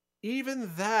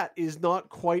even that is not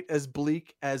quite as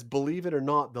bleak as, believe it or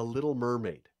not, The Little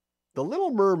Mermaid. The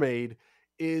Little Mermaid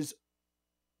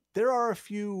there are a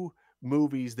few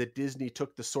movies that Disney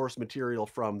took the source material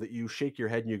from that you shake your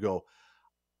head and you go,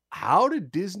 how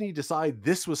did Disney decide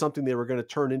this was something they were going to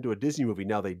turn into a Disney movie?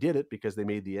 Now, they did it because they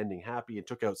made the ending happy and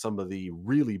took out some of the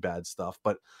really bad stuff.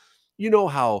 But you know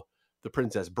how The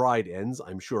Princess Bride ends.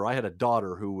 I'm sure. I had a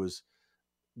daughter who was,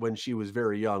 when she was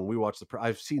very young,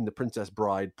 I've seen The Princess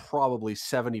Bride probably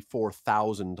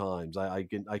 74,000 times. I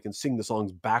can sing the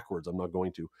songs backwards. I'm not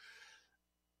going to.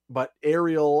 but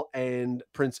Ariel and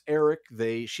Prince Eric,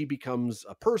 she becomes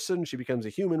a person. She becomes a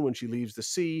human when she leaves the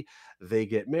sea. They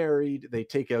get married. They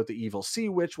take out the evil sea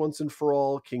witch once and for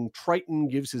all. King Triton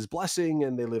gives his blessing,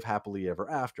 and they live happily ever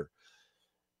after.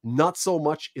 Not so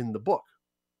much in the book.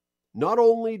 Not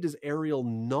only does Ariel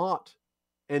not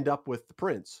end up with the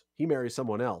prince, he marries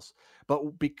someone else,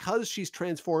 but because she's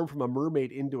transformed from a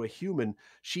mermaid into a human,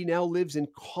 she now lives in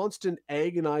constant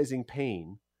agonizing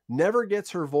pain, never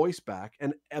gets her voice back,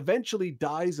 and eventually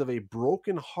dies of a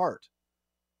broken heart.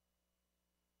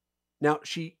 Now,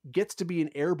 she gets to be an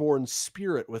airborne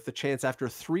spirit with the chance after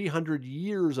 300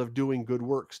 years of doing good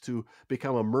works to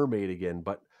become a mermaid again.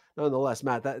 But nonetheless,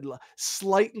 Matt, that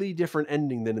slightly different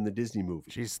ending than in the Disney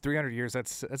movie. Geez, 300 years,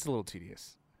 that's a little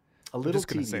tedious. A little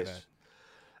tedious.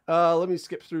 Let me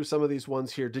skip through some of these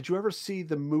ones here. Did you ever see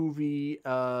the movie?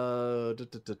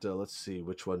 Let's see,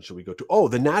 which one should we go to? Oh,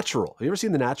 The Natural. Have you ever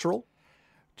seen The Natural?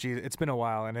 Gee, it's been a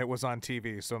while, and it was on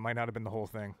TV, so it might not have been the whole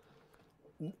thing.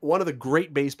 One of the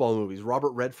great baseball movies.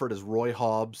 Robert Redford as Roy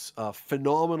Hobbs.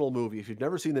 Phenomenal movie. If you've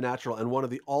never seen The Natural, and one of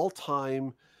the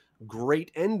all-time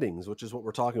great endings, which is what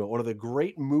we're talking about. One of the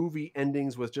great movie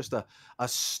endings with just a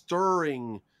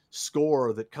stirring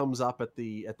score that comes up at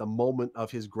the moment of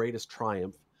his greatest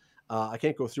triumph. I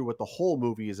can't go through what the whole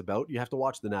movie is about. You have to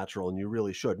watch The Natural, and you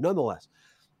really should. Nonetheless,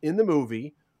 in the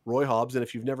movie, Roy Hobbs, and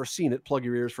if you've never seen it, plug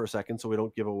your ears for a second so we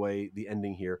don't give away the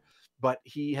ending here. But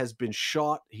he has been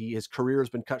shot. His career has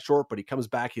been cut short, but he comes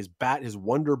back. His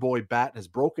Wonder Boy bat has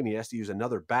broken. He has to use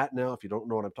another bat now. If you don't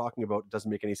know what I'm talking about, it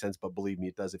doesn't make any sense, but believe me,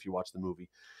 it does if you watch the movie.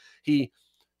 He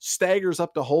staggers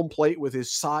up to home plate with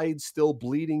his side still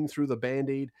bleeding through the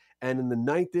Band-Aid. And in the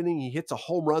ninth inning, he hits a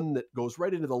home run that goes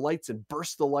right into the lights and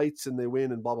bursts the lights, and they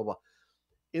win and blah, blah, blah.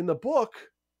 In the book,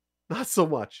 not so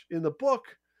much. In the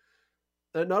book,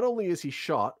 not only is he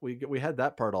shot, we had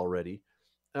that part already,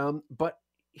 but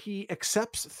he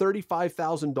accepts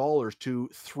 $35,000 to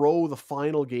throw the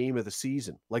final game of the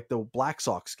season, like the Black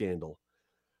Sox scandal.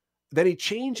 Then he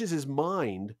changes his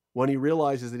mind when he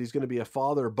realizes that he's going to be a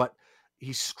father, but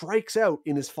he strikes out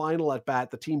in his final at bat.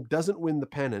 The team doesn't win the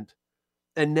pennant.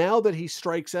 And now that he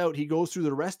strikes out, he goes through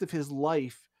the rest of his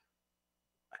life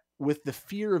with the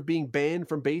fear of being banned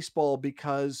from baseball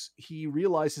because he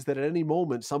realizes that at any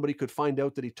moment somebody could find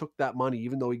out that he took that money,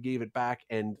 even though he gave it back,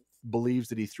 and believes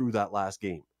that he threw that last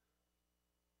game.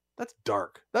 That's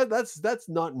dark. That's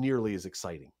not nearly as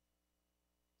exciting.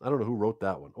 I don't know who wrote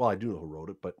that one. Well, I do know who wrote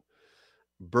it, but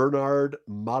Bernard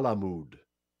Malamud.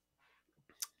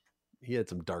 He had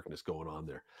some darkness going on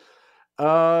there.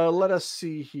 Let us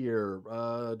see here.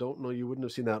 Don't know. You wouldn't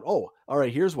have seen that. Oh, all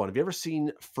right. Here's one. Have you ever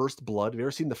seen First Blood? Have you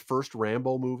ever seen the first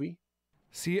Rambo movie?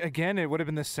 See, again, it would have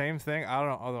been the same thing. I don't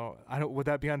know. Although, would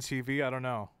that be on TV? I don't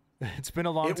know. It's been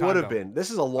a long time. It would have though. been.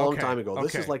 This is a long time ago. Okay.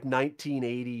 This is like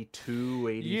 1982,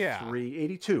 83,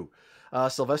 82.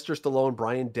 Sylvester Stallone,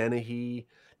 Brian Dennehy,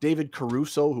 David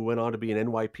Caruso, who went on to be in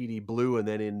NYPD Blue and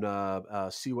then in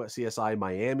CSI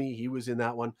Miami. He was in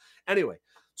that one. Anyway,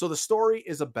 so the story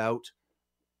is about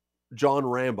John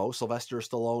Rambo, Sylvester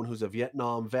Stallone, who's a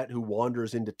Vietnam vet who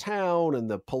wanders into town, and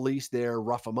the police there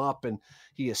rough him up, and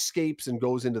he escapes and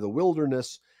goes into the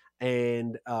wilderness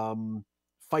and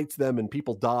fights them, and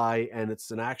people die, and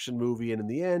it's an action movie. And in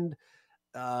the end,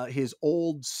 his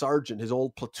old sergeant, his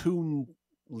old platoon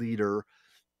leader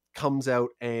comes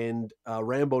out, and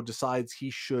Rambo decides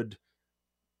he should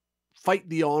fight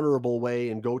the honorable way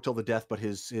and go till the death, but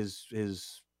his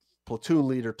platoon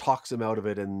leader talks him out of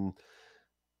it, and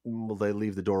they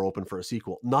leave the door open for a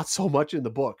sequel. Not so much in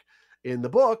the book. In the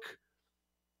book,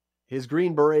 his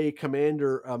Green Beret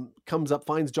commander comes up,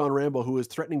 finds John Rambo, who is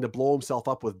threatening to blow himself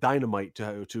up with dynamite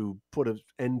to put an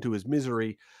end to his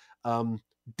misery.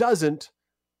 Doesn't,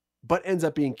 but ends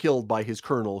up being killed by his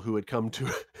colonel, who had come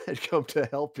to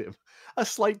help him. A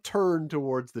slight turn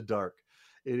towards the dark.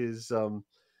 It is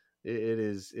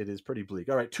pretty bleak.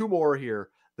 All right, two more here.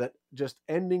 That just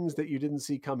endings that you didn't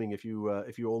see coming if you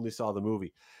only saw the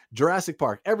movie. Jurassic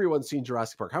Park. Everyone's seen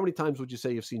Jurassic Park. How many times would you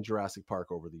say you've seen Jurassic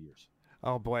Park over the years?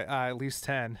 Oh boy, at least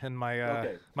 10. And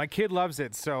my kid loves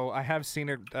it, so I have seen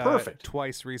it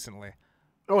twice recently.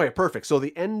 Okay, perfect. So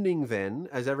the ending then,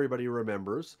 as everybody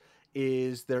remembers,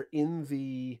 is they're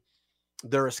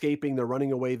escaping, they're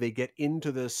running away, they get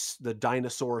into the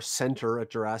dinosaur center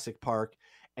at Jurassic Park,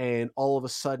 and all of a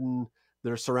sudden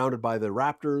they're surrounded by the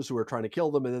raptors who are trying to kill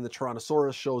them, and then the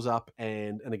Tyrannosaurus shows up,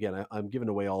 and again, I'm giving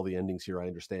away all the endings here, I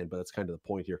understand, but that's kind of the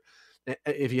point here.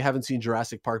 If you haven't seen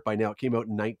Jurassic Park by now, it came out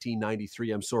in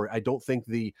 1993. I'm sorry, I don't think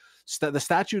the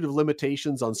statute of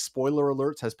limitations on spoiler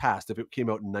alerts has passed if it came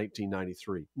out in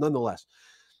 1993. Nonetheless,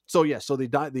 So yeah, so they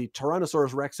die. The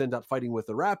Tyrannosaurus Rex end up fighting with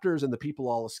the raptors, and the people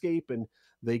all escape, and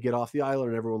they get off the island,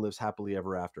 and everyone lives happily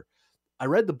ever after. I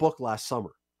read the book last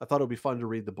summer. I thought it would be fun to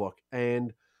read the book,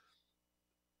 and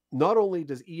not only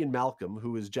does Ian Malcolm,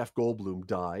 who is Jeff Goldblum,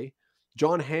 die,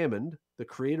 John Hammond, the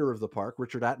creator of the park,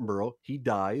 Richard Attenborough, he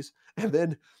dies, and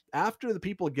then after the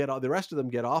people get off, the rest of them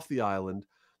get off the island,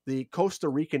 the Costa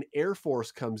Rican Air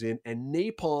Force comes in and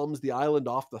napalms the island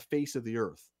off the face of the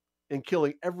earth, and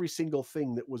killing every single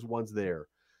thing that was once there.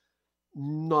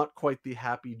 Not quite the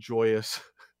happy, joyous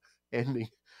ending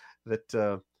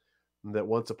that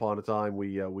once upon a time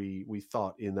we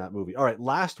thought in that movie. All right,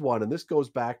 last one, and this goes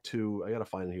back to, I gotta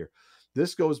find it here.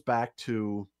 This goes back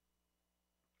to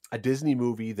a Disney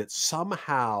movie that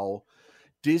somehow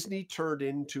Disney turned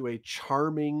into a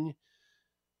charming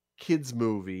kids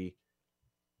movie.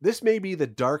 This may be the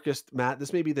darkest, Matt.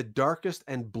 This may be the darkest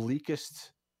and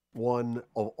bleakest one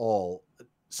of all.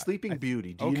 Sleeping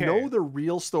Beauty. Do you know the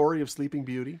real story of Sleeping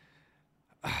Beauty?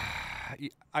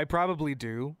 I probably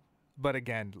do. But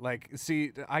again, like,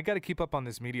 see, I got to keep up on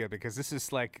this media because this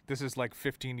is like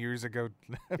 15 years ago,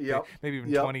 maybe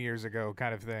even 20 years ago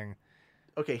kind of thing.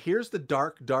 Okay, here's the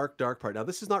dark part. Now,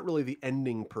 this is not really the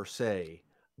ending per se,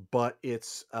 but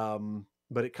it's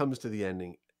but it comes to the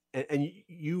ending, and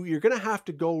you're going to have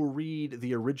to go read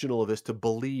the original of this to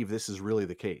believe this is really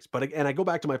the case. But and I go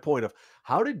back to my point of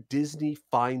how did Disney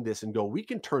find this and go, we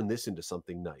can turn this into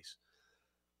something nice.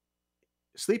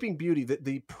 Sleeping Beauty,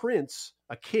 the prince,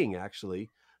 a king actually,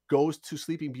 goes to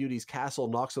Sleeping Beauty's castle,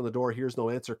 knocks on the door, hears no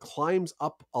answer, climbs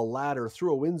up a ladder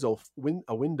through a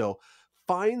window,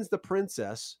 finds the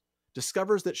princess,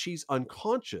 discovers that she's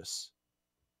unconscious.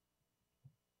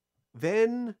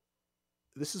 Then,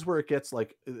 this is where it gets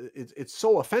like, it's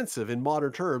so offensive in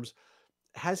modern terms,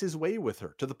 has his way with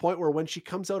her to the point where when she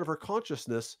comes out of her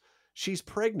consciousness, she's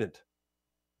pregnant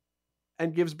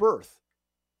and gives birth.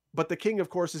 But the king, of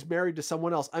course, is married to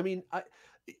someone else. I mean,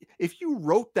 if you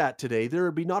wrote that today, there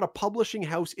would be not a publishing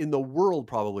house in the world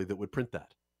probably that would print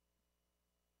that.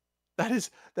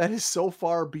 That is so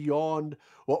far beyond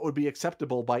what would be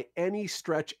acceptable by any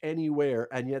stretch anywhere,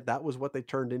 and yet that was what they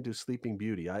turned into Sleeping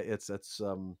Beauty.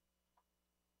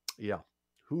 Yeah.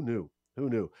 Who knew? Who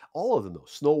knew? All of them though.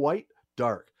 Snow White,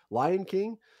 dark. Lion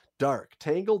King, dark.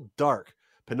 Tangled, dark.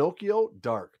 Pinocchio,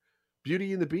 dark.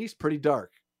 Beauty and the Beast, pretty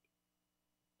dark.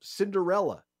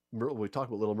 Cinderella, we talked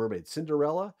about Little Mermaid.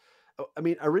 Cinderella, I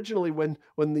mean, originally when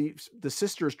the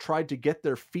sisters tried to get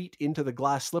their feet into the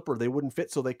glass slipper, they wouldn't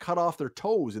fit, so they cut off their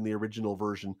toes in the original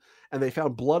version, and they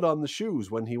found blood on the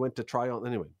shoes when he went to try on.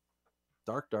 Anyway,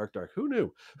 dark. Who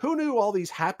knew? Who knew all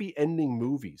these happy ending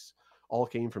movies all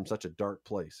came from such a dark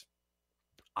place?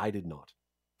 I did not.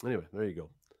 Anyway, there you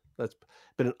go. That's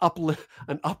been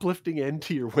an uplifting end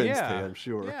to your Wednesday, I'm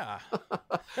sure. Yeah.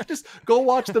 Just go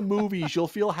watch the movies. You'll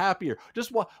feel happier.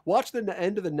 Just watch the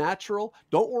end of The Natural.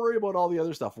 Don't worry about all the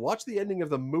other stuff. Watch the ending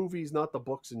of the movies, not the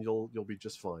books, and you'll be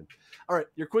just fine. All right,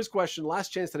 your quiz question. Last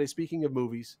chance today. Speaking of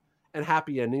movies and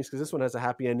happy endings, because this one has a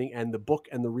happy ending, and the book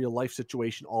and the real life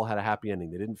situation all had a happy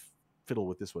ending. They didn't fiddle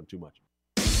with this one too much.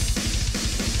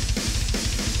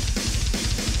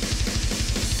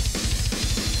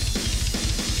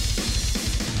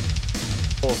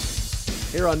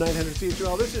 Here on 900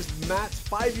 CHL, this is Matt's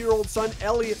 5-year-old son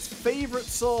Elliot's favorite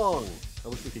song. I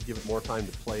wish we could give it more time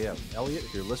to play out. Elliot,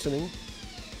 if you're listening,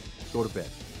 go to bed.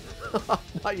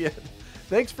 Not yet.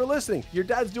 Thanks for listening. Your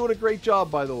dad's doing a great job,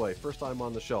 by the way. First time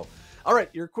on the show. All right,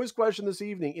 your quiz question this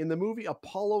evening. In the movie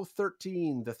Apollo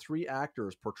 13, the 3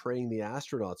 actors portraying the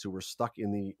astronauts who were stuck in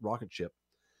the rocket ship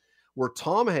were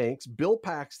Tom Hanks, Bill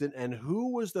Paxton, and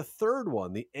who was the third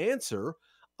one? The answer,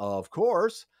 of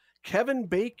course, Kevin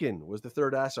Bacon was the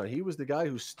third astronaut. He was the guy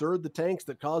who stirred the tanks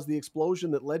that caused the explosion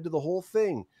that led to the whole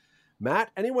thing. Matt,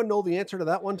 anyone know the answer to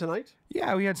that one tonight?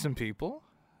 Yeah, we had some people.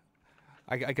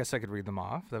 I guess I could read them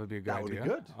off. That would be a good idea. That would be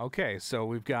good. Okay, so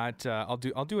we've got. I'll do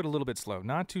it a little bit slow,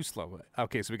 not too slow.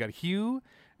 Okay, so we got Hugh,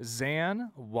 Zan,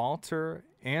 Walter,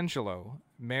 Angelo,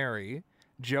 Mary,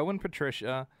 Joe and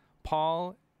Patricia,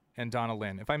 Paul, and Donna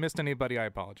Lynn. If I missed anybody, I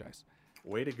apologize.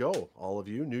 Way to go, all of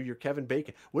you. Knew your Kevin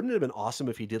Bacon. Wouldn't it have been awesome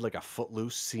if he did like a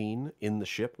Footloose scene in the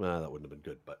ship? That wouldn't have been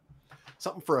good, but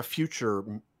something for a future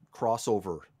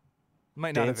crossover.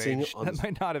 Might not have aged. That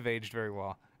might not have aged very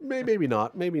well. Maybe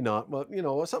not. But,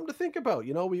 something to think about.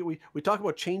 We talk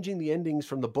about changing the endings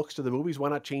from the books to the movies. Why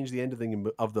not change the ending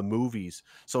of the movies?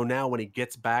 So now when he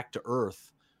gets back to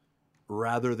Earth,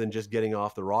 rather than just getting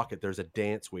off the rocket, there's a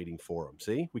dance waiting for him.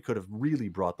 See, we could have really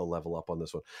brought the level up on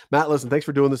this one. Matt, listen, thanks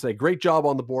for doing this today. Great job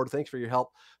on the board. Thanks for your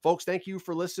help. Folks, thank you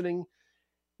for listening.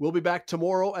 We'll be back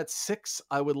tomorrow at 6.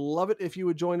 I would love it if you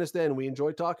would join us then. We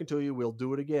enjoy talking to you. We'll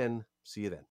do it again. See you then.